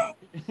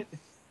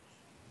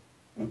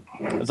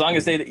 As long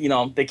as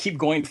they keep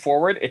going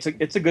forward, it's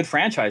a good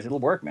franchise. It'll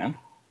work, man.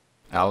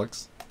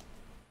 Alex?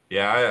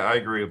 Yeah, I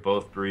agree with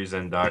both Breeze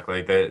and Doc.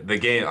 Like the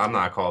game, I'm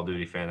not a Call of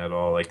Duty fan at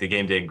all. Like the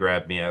game didn't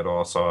grab me at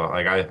all. So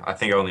like I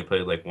think I only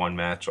played like one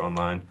match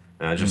online,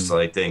 and I just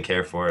like didn't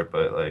care for it.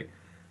 But like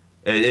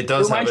it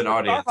does have an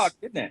audience. Starhawk,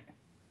 didn't it?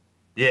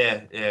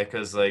 Yeah,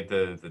 because like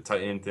the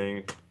Titan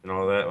thing and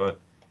all that.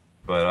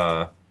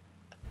 But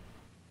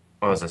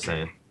what was I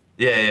saying?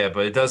 Yeah,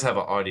 but it does have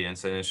an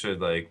audience, and it should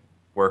like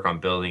work on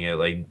building it,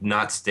 like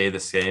not stay the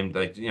same,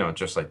 like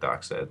just like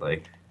Doc said,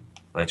 like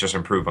just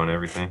improve on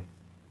everything.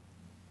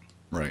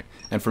 Right.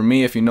 And for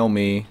me, if you know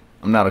me,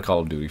 I'm not a Call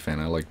of Duty fan.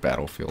 I like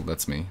Battlefield.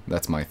 That's me.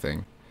 That's my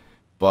thing.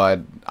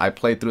 But I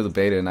played through the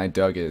beta and I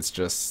dug it. It's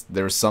just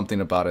there was something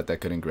about it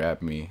that couldn't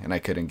grab me, and I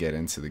couldn't get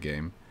into the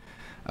game.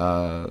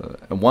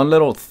 And one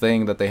little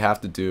thing that they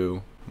have to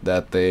do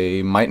that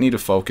they might need to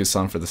focus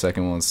on for the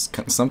second one is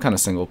some kind of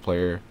single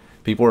player.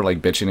 People were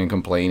like bitching and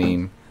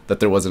complaining that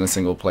there wasn't a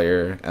single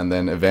player, and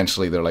then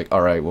eventually they're like,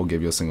 all right, we'll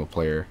give you a single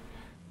player.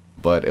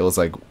 But it was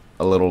like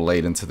a little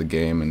late into the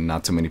game and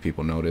not too many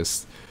people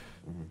noticed.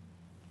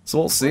 So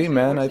we'll see,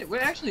 man.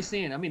 We're actually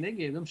seeing, they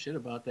gave them shit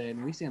about that,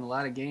 and we're seeing a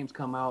lot of games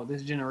come out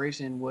this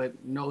generation with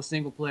no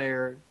single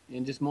player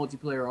and just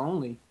multiplayer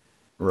only.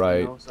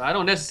 Right. So I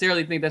don't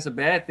necessarily think that's a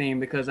bad thing,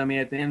 because at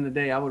the end of the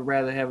day, I would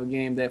rather have a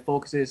game that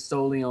focuses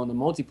solely on the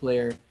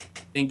multiplayer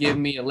than give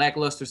me a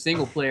lackluster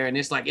single player and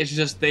it's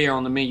just there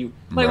on the menu.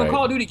 Like when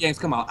Call of Duty games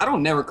come out, I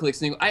don't never click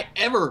single. I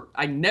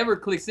never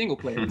click single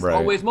player. It's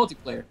always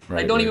multiplayer.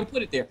 I don't even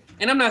put it there.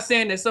 And I'm not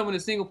saying that some of the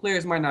single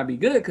players might not be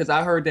good, because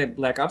I heard that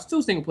Black Ops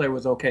 2 single player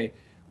was okay,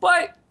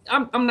 but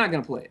I'm not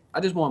gonna play it. I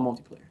just want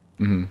multiplayer.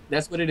 Mm-hmm.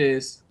 That's what it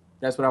is.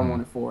 That's what I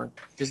want it for.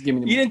 Just give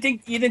me the.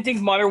 You didn't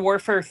think Modern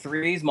Warfare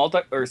 3's multi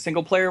or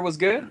single player was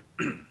good?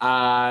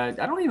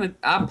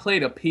 I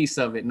played a piece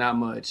of it, not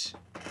much.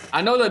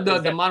 I know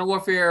the Modern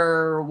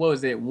Warfare, what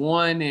was it,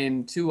 1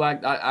 and 2?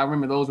 I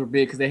remember those were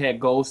big because they had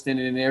Ghost in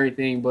it and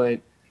everything, but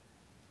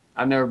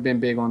I've never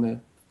been big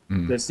on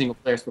the single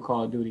players for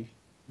Call of Duty.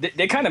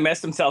 They kind of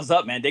messed themselves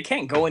up, man. They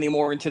can't go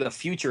anymore into the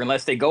future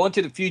unless they go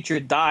into the future,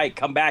 die,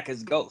 come back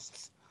as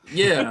ghosts.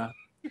 Yeah,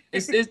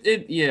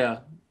 yeah.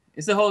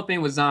 It's the whole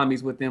thing with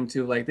zombies with them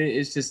too. Like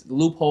it's just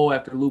loophole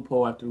after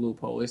loophole after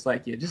loophole. It's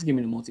like, yeah, just give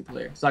me the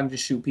multiplayer so I can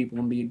just shoot people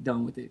and be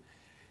done with it.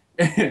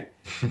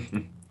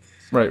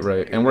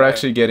 Right. And we're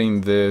actually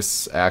getting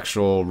this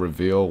actual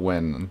reveal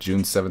when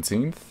June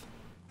 17th.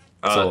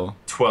 So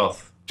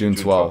 12th. June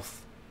 12th.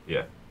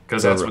 Yeah,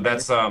 because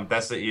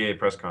that's the EA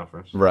press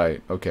conference.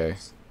 Right. Okay.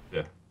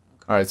 Yeah.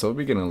 All right. So we'll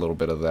be getting a little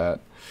bit of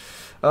that.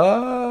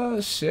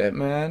 Shit,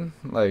 man.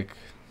 Like,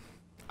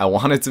 I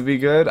want it to be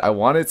good. I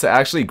want it to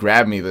actually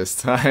grab me this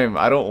time.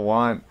 I don't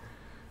want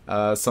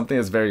something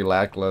that's very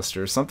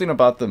lackluster. Something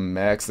about the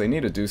mechs. They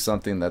need to do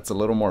something that's a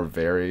little more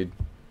varied.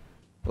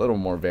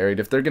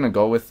 If they're gonna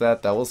go with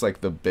that, that was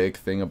like the big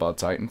thing about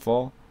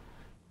Titanfall,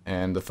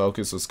 and the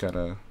focus was kind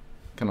of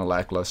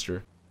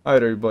lackluster. All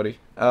right, everybody.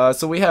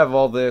 So we have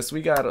all this.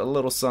 We got a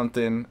little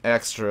something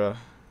extra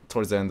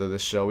towards the end of the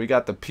show. We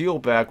got the peel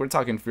back. We're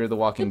talking Fear the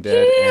Walking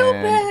Dead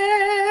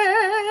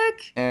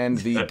and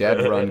the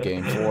Dead Run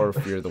game for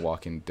Fear the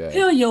Walking Dead.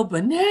 Peel your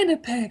banana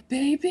pack,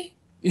 baby.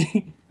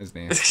 That's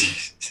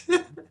nasty.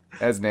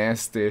 That's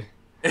nasty.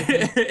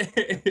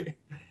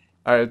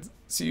 All right,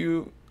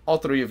 so all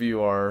three of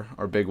you are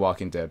big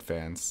Walking Dead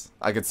fans.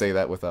 I could say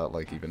that without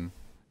like even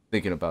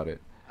thinking about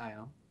it. I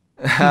am.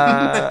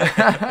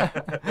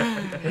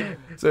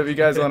 So if you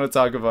guys want to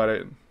talk about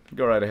it,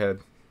 go right ahead.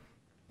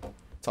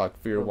 Talk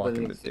Fear the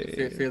Walking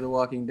Dead. Fear the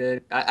Walking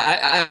Dead.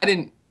 I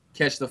didn't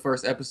catch the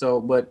first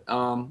episode, but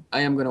I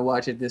am gonna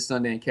watch it this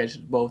Sunday and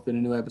catch both of the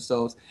new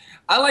episodes.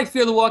 I like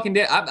Fear the Walking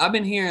Dead. I've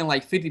been hearing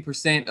like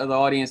 50% of the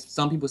audience.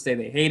 Some people say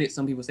they hate it.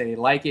 Some people say they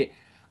like it.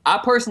 I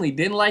personally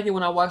didn't like it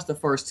when I watched the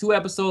first 2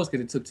 episodes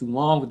because it took too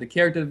long with the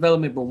character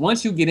development. But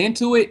once you get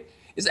into it,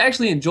 it's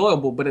actually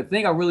enjoyable. But the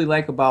thing I really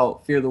like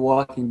about Fear the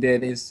Walking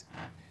Dead is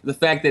the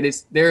fact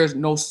that there's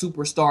no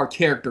superstar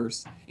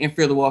characters in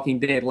Fear the Walking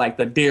Dead like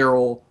the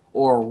Daryl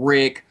or a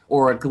Rick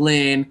or a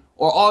Glenn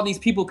or all these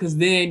people. Because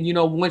then,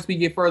 once we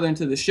get further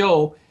into the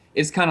show,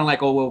 it's kind of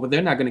like, oh, well,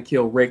 they're not going to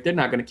kill Rick. They're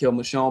not going to kill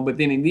Michonne. But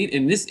then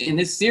in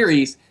this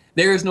series,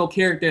 there is no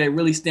character that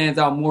really stands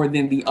out more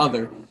than the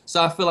other.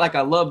 So I feel like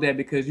I love that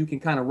because you can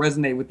kind of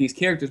resonate with these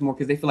characters more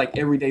because they feel like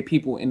everyday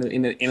people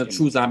in a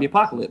true zombie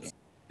apocalypse.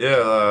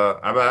 Yeah,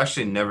 I've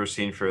actually never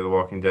seen Fear the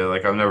Walking Dead.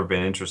 Like, I've never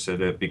been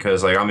interested in it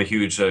because, like, I'm a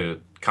huge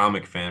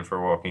comic fan for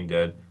Walking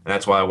Dead, and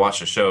that's why I watch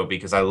the show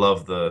because I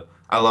love the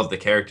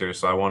characters,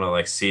 so I want to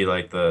like see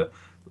like the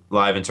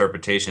live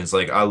interpretations.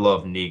 Like, I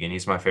love Negan;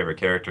 he's my favorite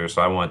character,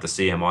 so I wanted to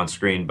see him on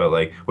screen. But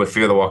like with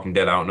Fear the Walking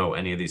Dead, I don't know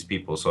any of these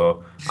people,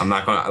 so I'm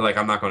not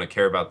gonna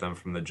care about them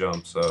from the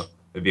jump. So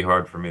it'd be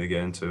hard for me to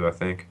get into, I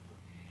think.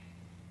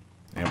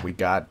 And we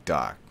got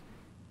Doc.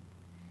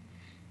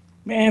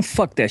 Man,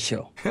 fuck that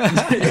show.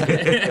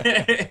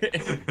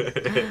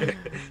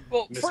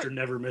 Well, Mr.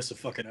 Never Miss a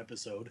fucking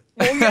episode.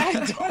 well, yeah,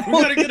 I We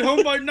don't- gotta get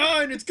home by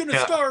 9. It's gonna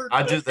Yeah, start.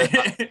 I do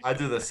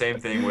the same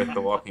thing with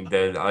The Walking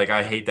Dead. Like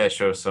I hate that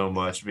show so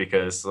much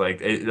because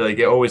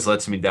it always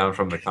lets me down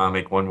from the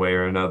comic one way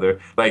or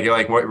another.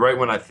 Right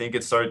when I think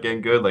it started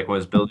getting good, like when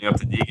it's building up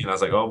to Negan, I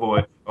was like, oh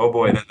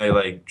boy, and then they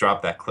like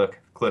drop that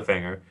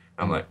cliffhanger.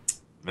 I'm like,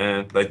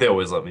 man, like they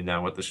always let me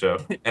down with the show.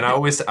 And I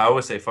always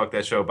say fuck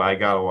that show, but I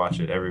gotta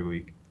watch it every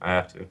week. I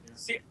have to.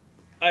 See,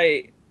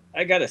 I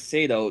gotta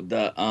say though,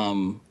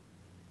 the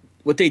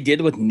what they did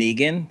with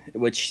Negan,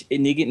 which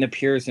Negan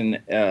appears in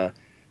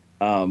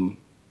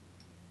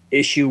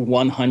issue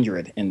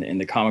 100 in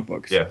the comic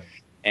books. Yeah.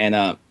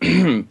 And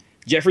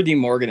Jeffrey D.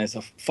 Morgan is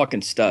a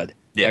fucking stud.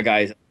 Yeah. That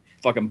guy's a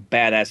fucking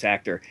badass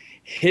actor.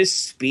 His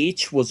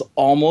speech was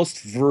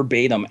almost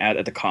verbatim out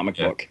of the comic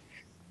book.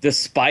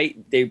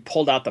 Despite they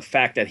pulled out the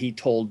fact that he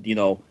told,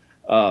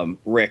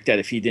 Rick that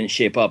if he didn't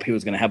shape up, he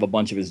was going to have a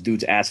bunch of his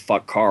dudes ass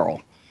fuck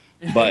Carl.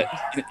 But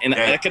and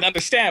I can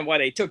understand why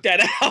they took that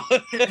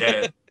out.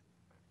 Yeah.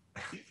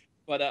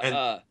 But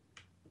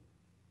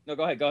no,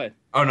 go ahead.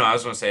 Oh no, I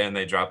was gonna say, and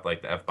they dropped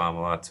like the F-bomb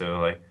a lot too.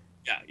 Like,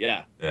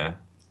 Yeah. yeah.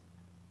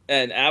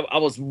 And I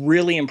was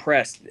really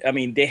impressed. I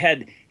mean, they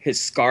had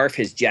his scarf,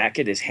 his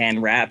jacket, his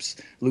hand wraps,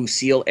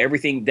 Lucille,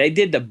 everything. They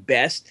did the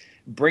best.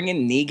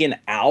 Bringing Negan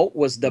out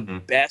was the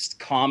best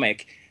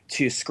comic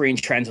to screen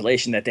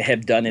translation that they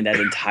have done in that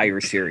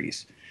entire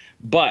series.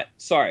 But,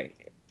 sorry,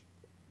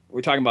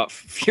 we're talking about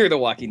Fear the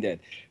Walking Dead.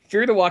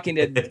 Fear the Walking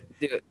Dead,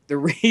 the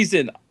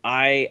reason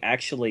I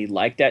actually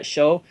like that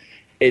show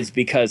is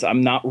because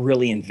I'm not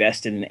really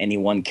invested in any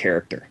one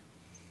character.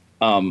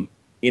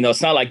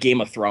 It's not like Game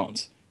of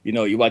Thrones.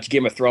 You watch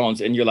Game of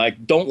Thrones and you're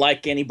like, don't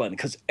like anybody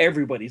because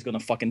everybody's going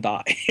to fucking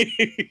die.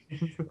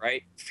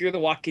 Right? Fear the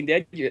Walking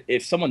Dead,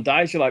 if someone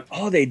dies, you're like,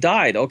 oh, they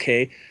died.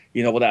 Okay.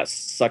 Well, that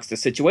sucks the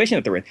situation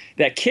that they're in.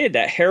 That kid,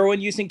 that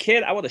heroin using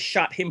kid, I would have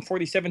shot him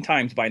 47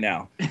 times by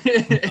now.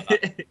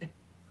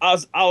 I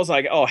was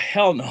like, oh,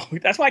 hell no.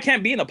 That's why I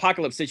can't be in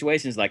apocalypse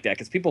situations like that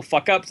because people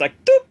fuck up. It's like,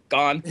 doop,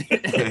 gone.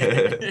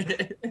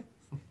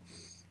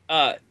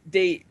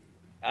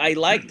 I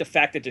like the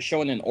fact that they're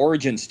showing an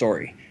origin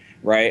story,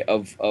 right,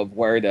 of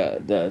where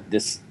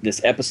this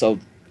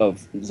episode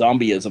of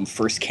zombieism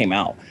first came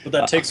out. But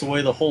that takes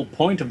away the whole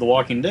point of The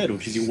Walking Dead,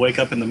 which is you wake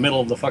up in the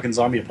middle of the fucking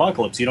zombie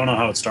apocalypse. You don't know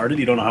how it started.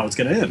 You don't know how it's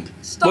going to end.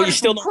 Well, you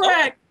still don't know.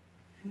 crack.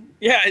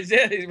 Yeah, it's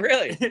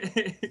really.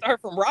 Start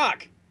from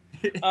rock.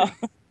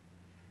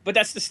 But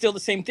that's still the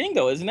same thing,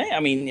 though, isn't it? I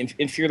mean,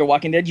 in Fear the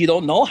Walking Dead, you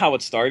don't know how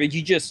it started.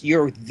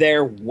 You're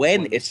there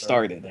when it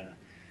started. Yeah.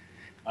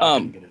 I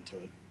didn't get into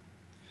it.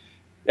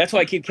 That's why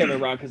I keep Kevin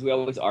around, because we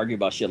always argue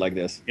about shit like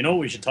this. You know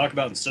what we should talk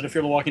about instead of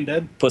Fear the Walking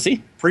Dead?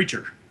 Pussy?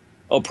 Preacher.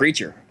 Oh,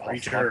 Preacher.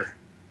 Preacher.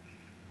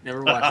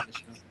 Never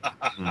watched the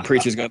show.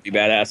 Preacher's going to be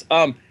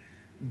badass.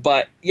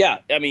 But yeah,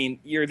 I mean,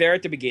 you're there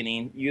at the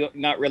beginning. You're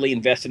not really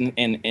invested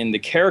in the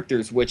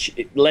characters, which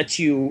it lets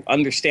you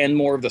understand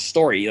more of the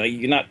story.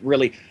 You're not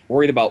really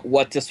worried about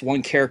what this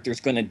one character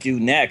is going to do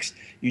next.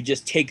 You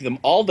just take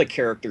all the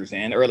characters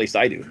in, or at least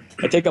I do.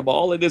 I take them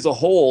all in as a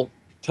whole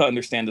to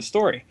understand the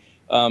story.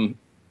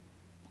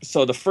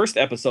 So the first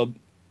episode,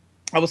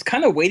 I was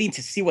kind of waiting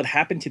to see what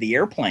happened to the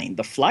airplane,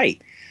 the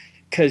flight,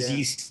 because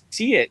you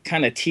see it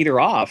kind of teeter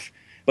off,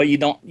 but you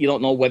don't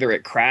know whether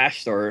it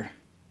crashed or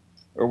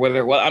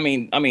whether. Well, I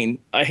mean,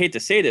 I hate to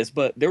say this,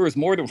 but there was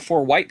more than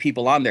 4 white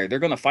people on there. They're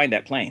gonna find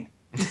that plane.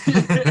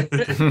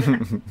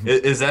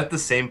 Is that the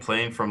same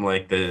plane from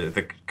like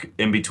the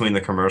in between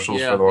the commercials?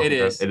 Yeah, for the Walking it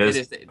is. Dead? It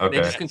is. They Okay.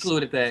 just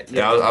concluded that.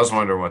 Yeah, I was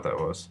wondering what that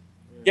was.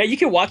 Yeah, you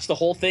can watch the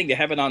whole thing. They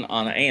have it on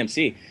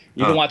AMC.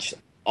 You can watch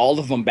all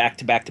of them back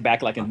to back to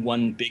back, like in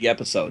one big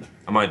episode.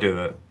 I might do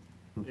that.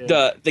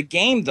 Yeah. The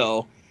game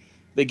though,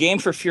 the game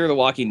for Fear the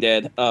Walking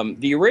Dead,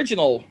 the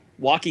original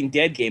Walking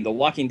Dead game, the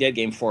Walking Dead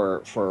game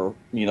for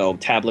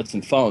tablets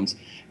and phones,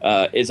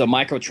 is a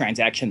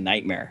microtransaction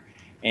nightmare,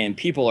 and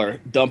people are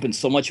dumping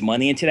so much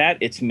money into that,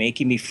 it's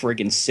making me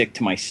friggin' sick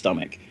to my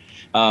stomach,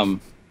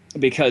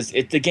 because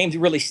the game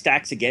really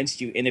stacks against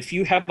you, and if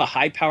you have a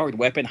high-powered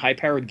weapon,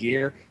 high-powered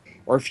gear,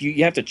 or if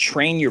you have to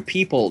train your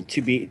people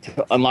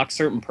to unlock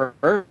certain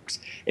perks,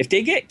 if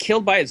they get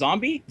killed by a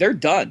zombie, they're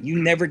done.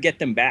 You never get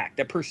them back.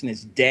 That person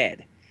is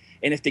dead.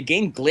 And if the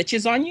game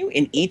glitches on you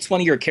and eats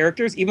one of your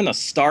characters, even a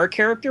star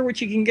character, which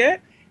you can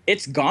get,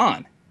 it's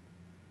gone.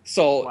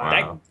 So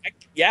Wow.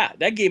 Yeah,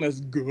 that game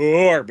is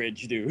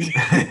garbage, dude.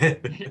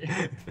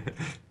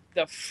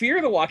 The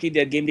Fear the Walking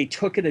Dead game, they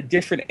took it a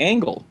different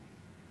angle.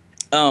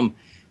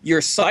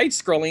 You're side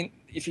scrolling.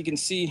 If you can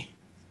see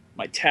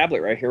my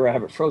tablet right here, I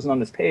have it frozen on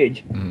this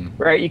page.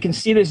 Right, you can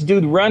see this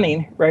dude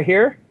running right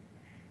here.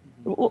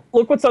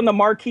 Look what's on the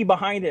marquee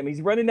behind him.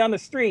 He's running down the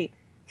street.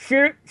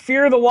 Fear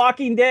the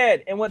Walking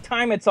Dead, and what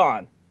time it's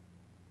on.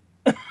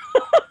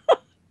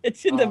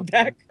 It's in the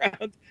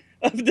background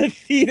of the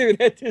theater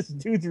that this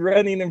dude's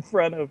running in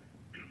front of.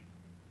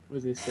 What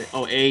does it say?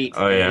 Oh, 8.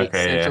 Oh, yeah, 8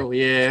 okay, Central,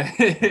 yeah.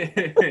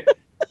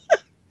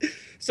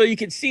 So you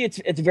can see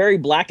it's very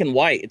black and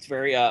white. It's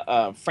very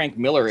Frank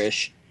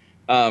Miller-ish.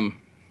 It's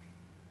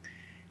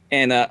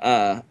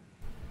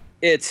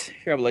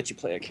here. I'll let you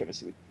play. I can't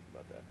see what you think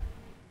about that.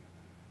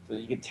 So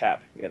you can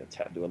tap. You got to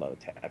tap. Do a lot of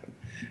tapping.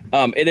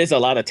 It is a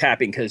lot of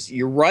tapping because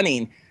you're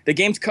running. The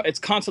game's it's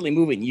constantly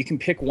moving. You can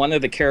pick one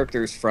of the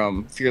characters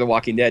from Fear the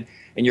Walking Dead,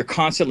 and you're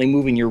constantly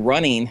moving. You're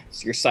running.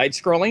 So you're side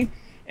scrolling,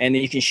 and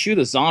then you can shoot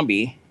a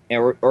zombie,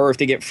 or if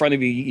they get in front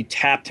of you, you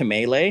tap to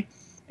melee,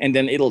 and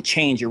then it'll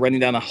change. You're running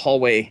down a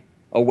hallway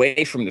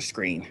away from the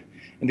screen.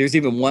 And there's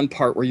even one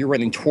part where you're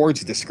running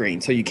towards the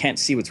screen, so you can't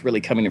see what's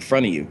really coming in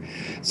front of you.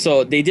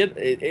 So they did.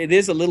 It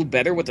is a little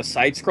better with the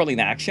side-scrolling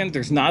action.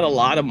 There's not a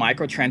lot of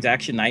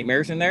microtransaction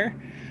nightmares in there,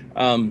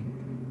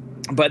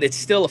 but it's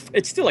still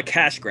a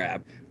cash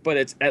grab.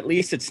 But at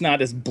least it's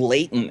not as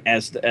blatant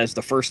as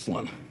the first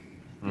one.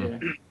 Yeah.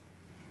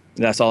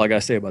 That's all I gotta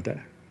say about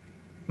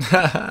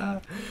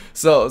that.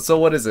 So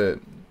what is it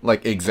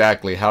like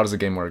exactly? How does the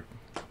game work?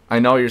 I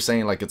know you're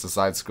saying like it's a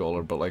side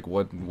scroller, but like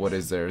what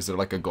is there? Is there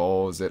like a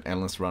goal? Is it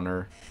endless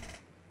runner?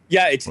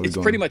 Yeah, it's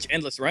pretty much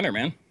endless runner,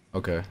 man.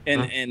 Okay.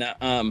 And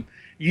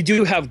you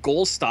do have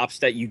goal stops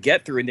that you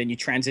get through, and then you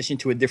transition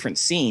to a different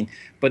scene,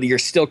 but you're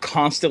still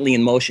constantly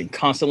in motion,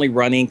 constantly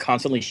running,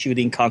 constantly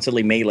shooting,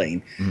 constantly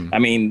meleeing. I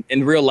mean,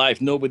 in real life,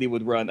 nobody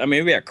would run. I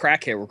mean, maybe a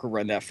crackhead could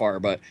run that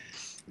far, but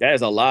that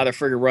is a lot of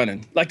friggin'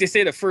 running. Like they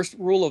say, the first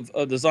rule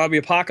of the zombie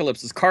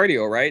apocalypse is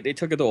cardio, right? They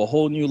took it to a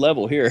whole new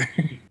level here.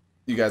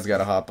 You guys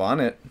gotta hop on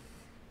it.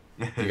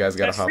 You guys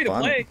gotta hop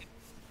on it.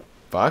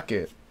 Fuck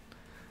it.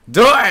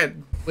 Do it!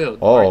 Will,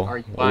 Oh, are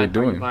you what are we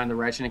doing? buying the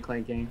Ratchet and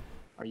Clank game?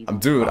 Are you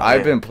Dude,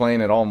 I've been playing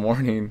it all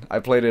morning. I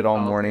played it all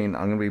morning.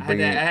 I'm gonna be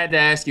bringing. I had to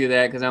ask you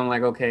that because I'm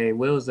like, okay,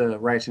 Will's a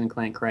Ratchet and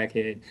Clank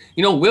crackhead.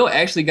 You know, Will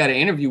actually got an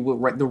interview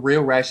with the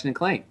real Ratchet and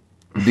Clank.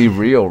 The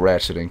real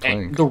Ratchet and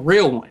Clank. The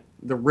real one.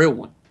 The real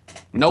one.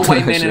 No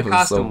white man in a Shit was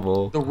costume.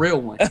 so The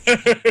real one.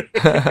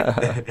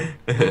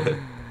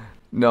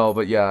 No,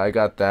 but yeah, I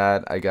got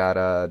that. I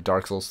got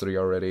Dark Souls 3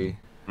 already.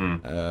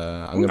 I'm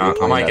gonna be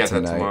playing I might that get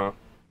tonight. that tomorrow.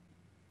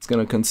 It's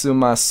gonna consume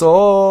my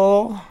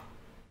soul.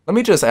 Let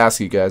me just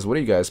ask you guys, what are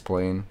you guys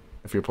playing?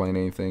 If you're playing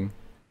anything.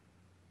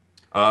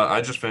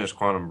 I just finished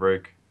Quantum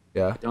Break.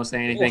 Yeah. Don't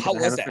say anything. How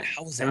 'cause I was haven't that?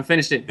 How was Haven't that?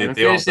 finished it. Haven't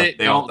They all, finished it.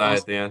 they all Don't- die don't-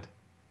 at the end.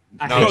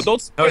 I No, hate- No,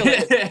 don't spoil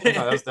it.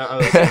 No,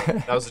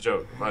 that was a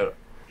joke. But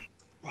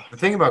the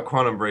thing about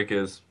Quantum Break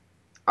is,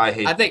 I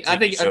hate. I think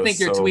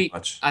your so tweet.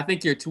 much. I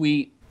think your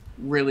tweet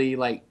really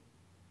like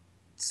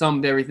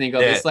summed everything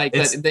up. Yeah, It's like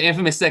the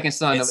infamous second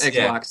son of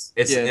Xbox.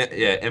 It's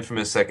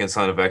infamous second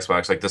son of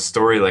Xbox. Like the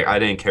story, like I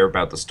didn't care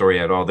about the story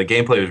at all. The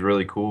gameplay was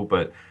really cool,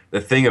 but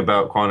the thing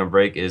about Quantum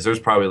Break is there's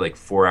probably like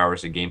 4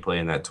 hours of gameplay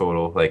in that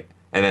total. Like,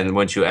 and then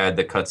once you add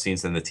the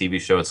cutscenes and the TV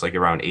show, it's like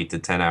around 8 to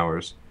 10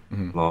 hours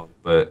long.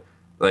 But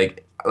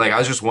like I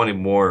was just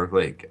wanting more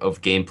like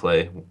of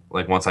gameplay.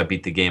 Like once I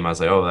beat the game, I was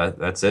like, oh,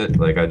 that's it.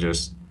 Like I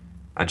just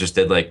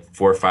did like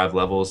 4 or 5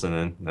 levels and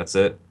then that's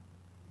it.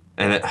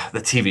 And the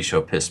TV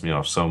show pissed me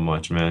off so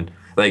much, man.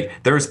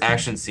 Like there was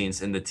action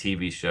scenes in the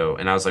TV show,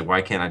 and I was like,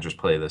 why can't I just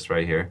play this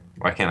right here?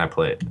 Why can't I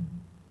play it?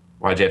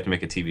 Why'd you have to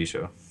make a TV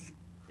show?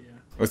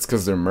 It's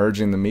because they're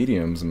merging the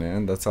mediums,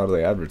 man. That's how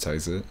they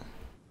advertise it.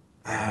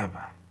 I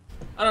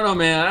don't know,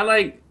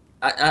 man.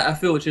 I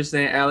feel what you're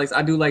saying, Alex.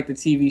 I do like the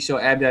TV show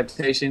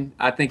adaptation.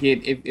 I think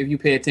if you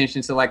pay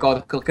attention to like all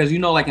the, because you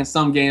know, like in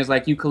some games,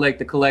 like you collect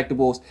the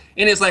collectibles,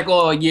 and it's like,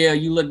 oh yeah,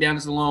 you look down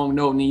this long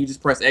note and then you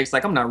just press X.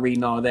 Like I'm not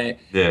reading all that.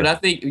 Yeah. But I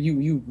think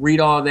you read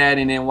all that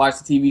and then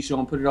watch the TV show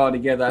and put it all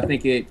together. I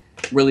think it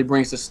really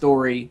brings the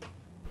story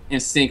in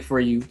sync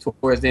for you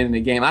towards the end of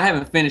the game. I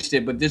haven't finished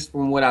it, but just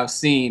from what I've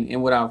seen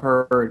and what I've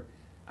heard,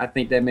 I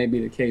think that may be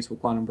the case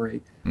with Quantum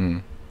Break.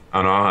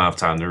 I don't have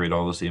time to read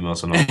all those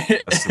emails and all.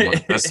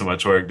 That's too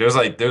much work. There's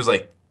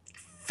like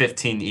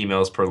 15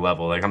 emails per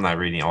level. Like I'm not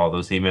reading all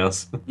those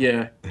emails.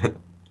 Yeah.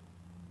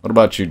 What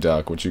about you,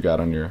 Doc? What you got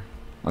on your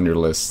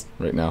list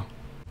right now?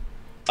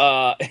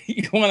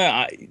 You wanna?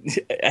 I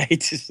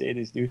hate to say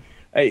this, dude.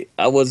 I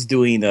was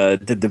doing the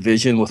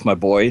Division with my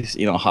boys,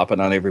 you know, hopping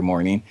on every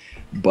morning,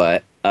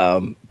 but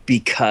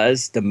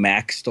because the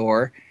Mac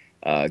store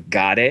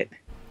got it,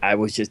 I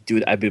was just,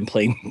 dude. I've been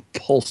playing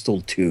Postal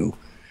 2.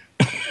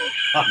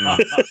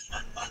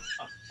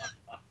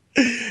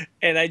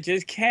 And I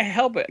just can't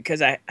help it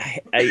because I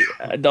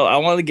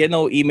want to get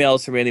no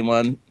emails from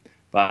anyone,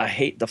 but I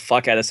hate the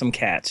fuck out of some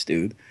cats,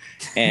 dude.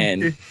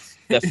 And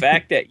the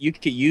fact that you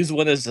could use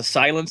one as a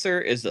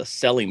silencer is a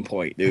selling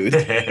point, dude.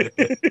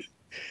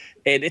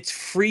 And it's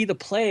free to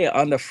play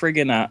on the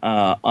friggin'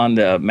 on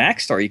the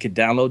Mac Store. You could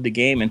download the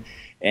game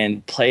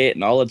and play it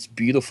in all its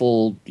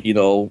beautiful,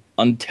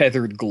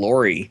 untethered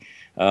glory.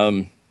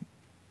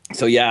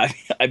 So yeah,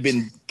 I've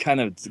been kind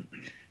of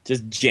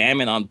just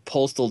jamming on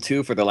Postal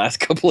 2 for the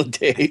last couple of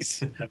days.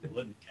 Have you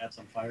lit cats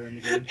on fire in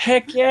the game?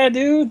 Heck yeah,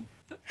 dude.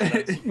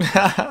 Legend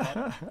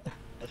of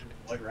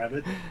White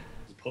Rabbit.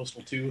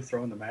 Postal 2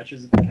 throwing the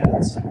matches at the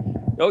cats.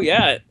 Oh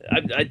yeah,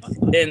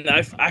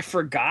 I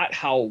forgot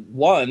how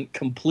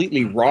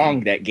completely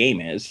wrong that game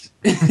is,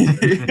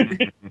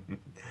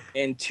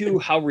 and two,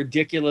 how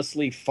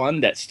ridiculously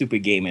fun that stupid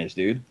game is,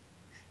 dude.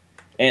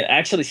 And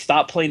actually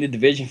stopped playing the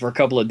Division for a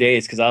couple of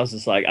days because I was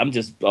just like, I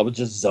was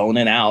just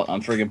zoning out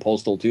on friggin'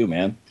 Postal 2,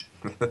 man.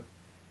 All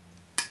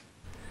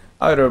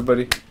right,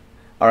 everybody.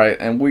 All right,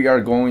 and we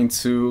are going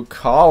to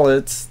call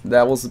it.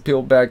 That was the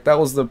peel back. That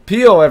was the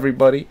peel,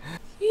 everybody.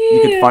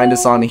 You can find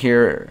us on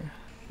here.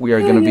 We are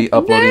going to be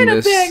uploading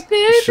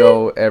this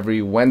show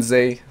every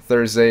Wednesday,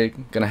 Thursday.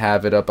 Going to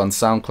have it up on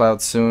SoundCloud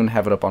soon.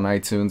 Have it up on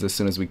iTunes as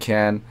soon as we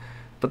can.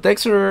 But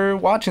thanks for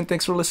watching.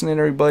 Thanks for listening,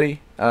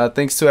 everybody.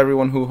 Thanks to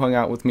everyone who hung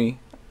out with me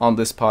on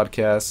this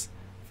podcast.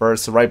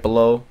 First, right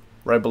below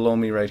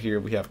me right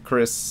here, we have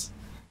Chris.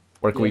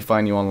 Where can we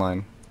find you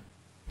online?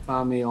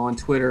 Find me on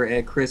Twitter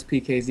at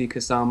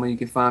ChrisPKZKasama. You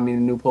can find me in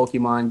the new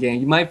Pokemon game.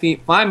 You might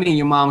find me in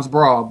your mom's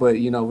bra, but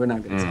we're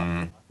not gonna talk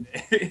about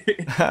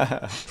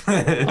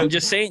I'm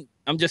just saying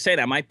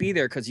I might be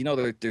there because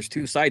there's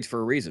two sides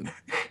for a reason.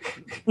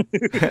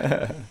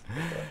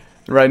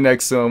 Right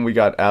next to him, we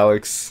got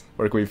Alex.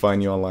 Where can we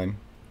find you online?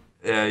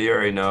 Yeah, you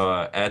already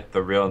know. At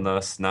the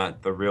realness,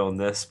 not the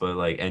realness, but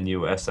like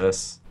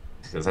NUSS,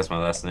 because that's my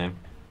last name.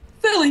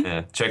 Philly.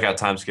 Yeah, check out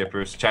Time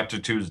Skippers. Chapter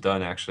 2 is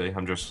done actually.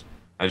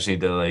 I just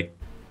need to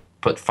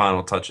put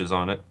final touches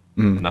on it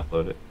and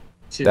upload it.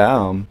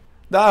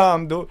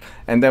 Damn, dude.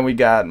 And then we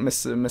got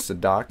Mr.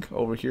 Doc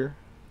over here.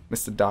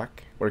 Mr.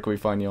 Doc, where can we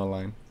find you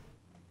online?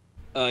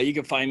 You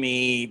can find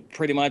me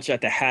pretty much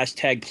at the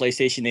hashtag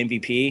PlayStation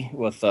MVP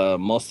with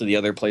most of the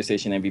other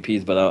PlayStation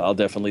MVPs, but I'll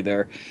definitely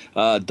there.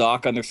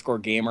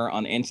 Doc_gamer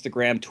on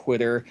Instagram,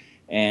 Twitter,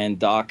 and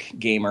Doc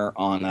Gamer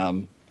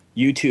on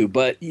YouTube.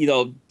 But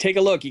take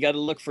a look. You got to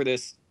look for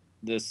this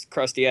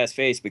crusty ass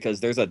face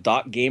because there's a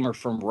Doc Gamer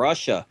from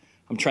Russia.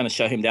 I'm trying to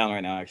shut him down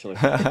right now, actually.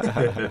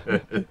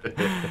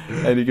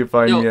 And you can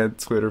find me at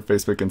Twitter,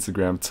 Facebook,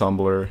 Instagram,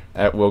 Tumblr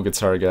at Will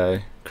Guitar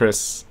Guy.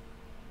 Chris.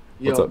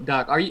 What's up?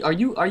 Doc, are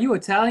you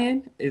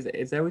Italian?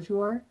 Is that what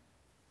you are?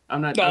 I'm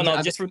not. No,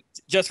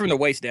 just from the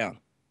waist down.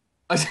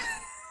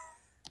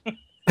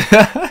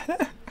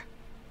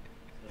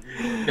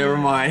 Never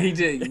mind. He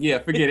did. Yeah,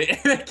 forget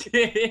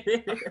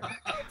it.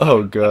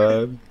 Oh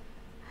God.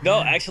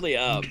 No, actually,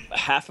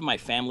 half of my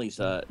family's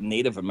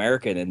Native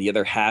American, and the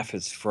other half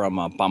is from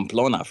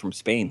Pamplona, from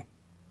Spain.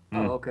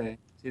 Oh, okay.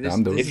 See,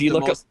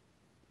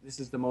 this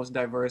is the most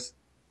diverse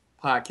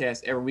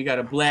podcast ever. We got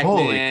a black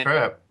man,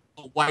 crap.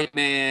 a white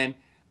man,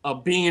 a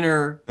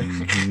beaner,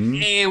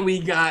 and we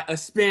got a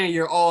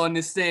Spaniard all in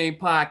the same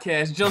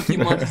podcast.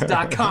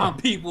 JunkieMonkeys.com,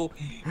 people.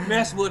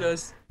 Mess with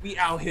us. We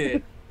out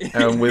here.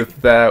 And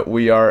with that,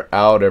 we are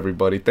out,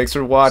 everybody. Thanks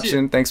for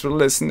watching. Thanks for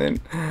listening.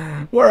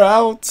 We're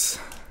out.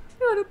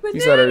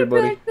 Peace out,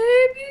 everybody.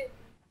 Baby.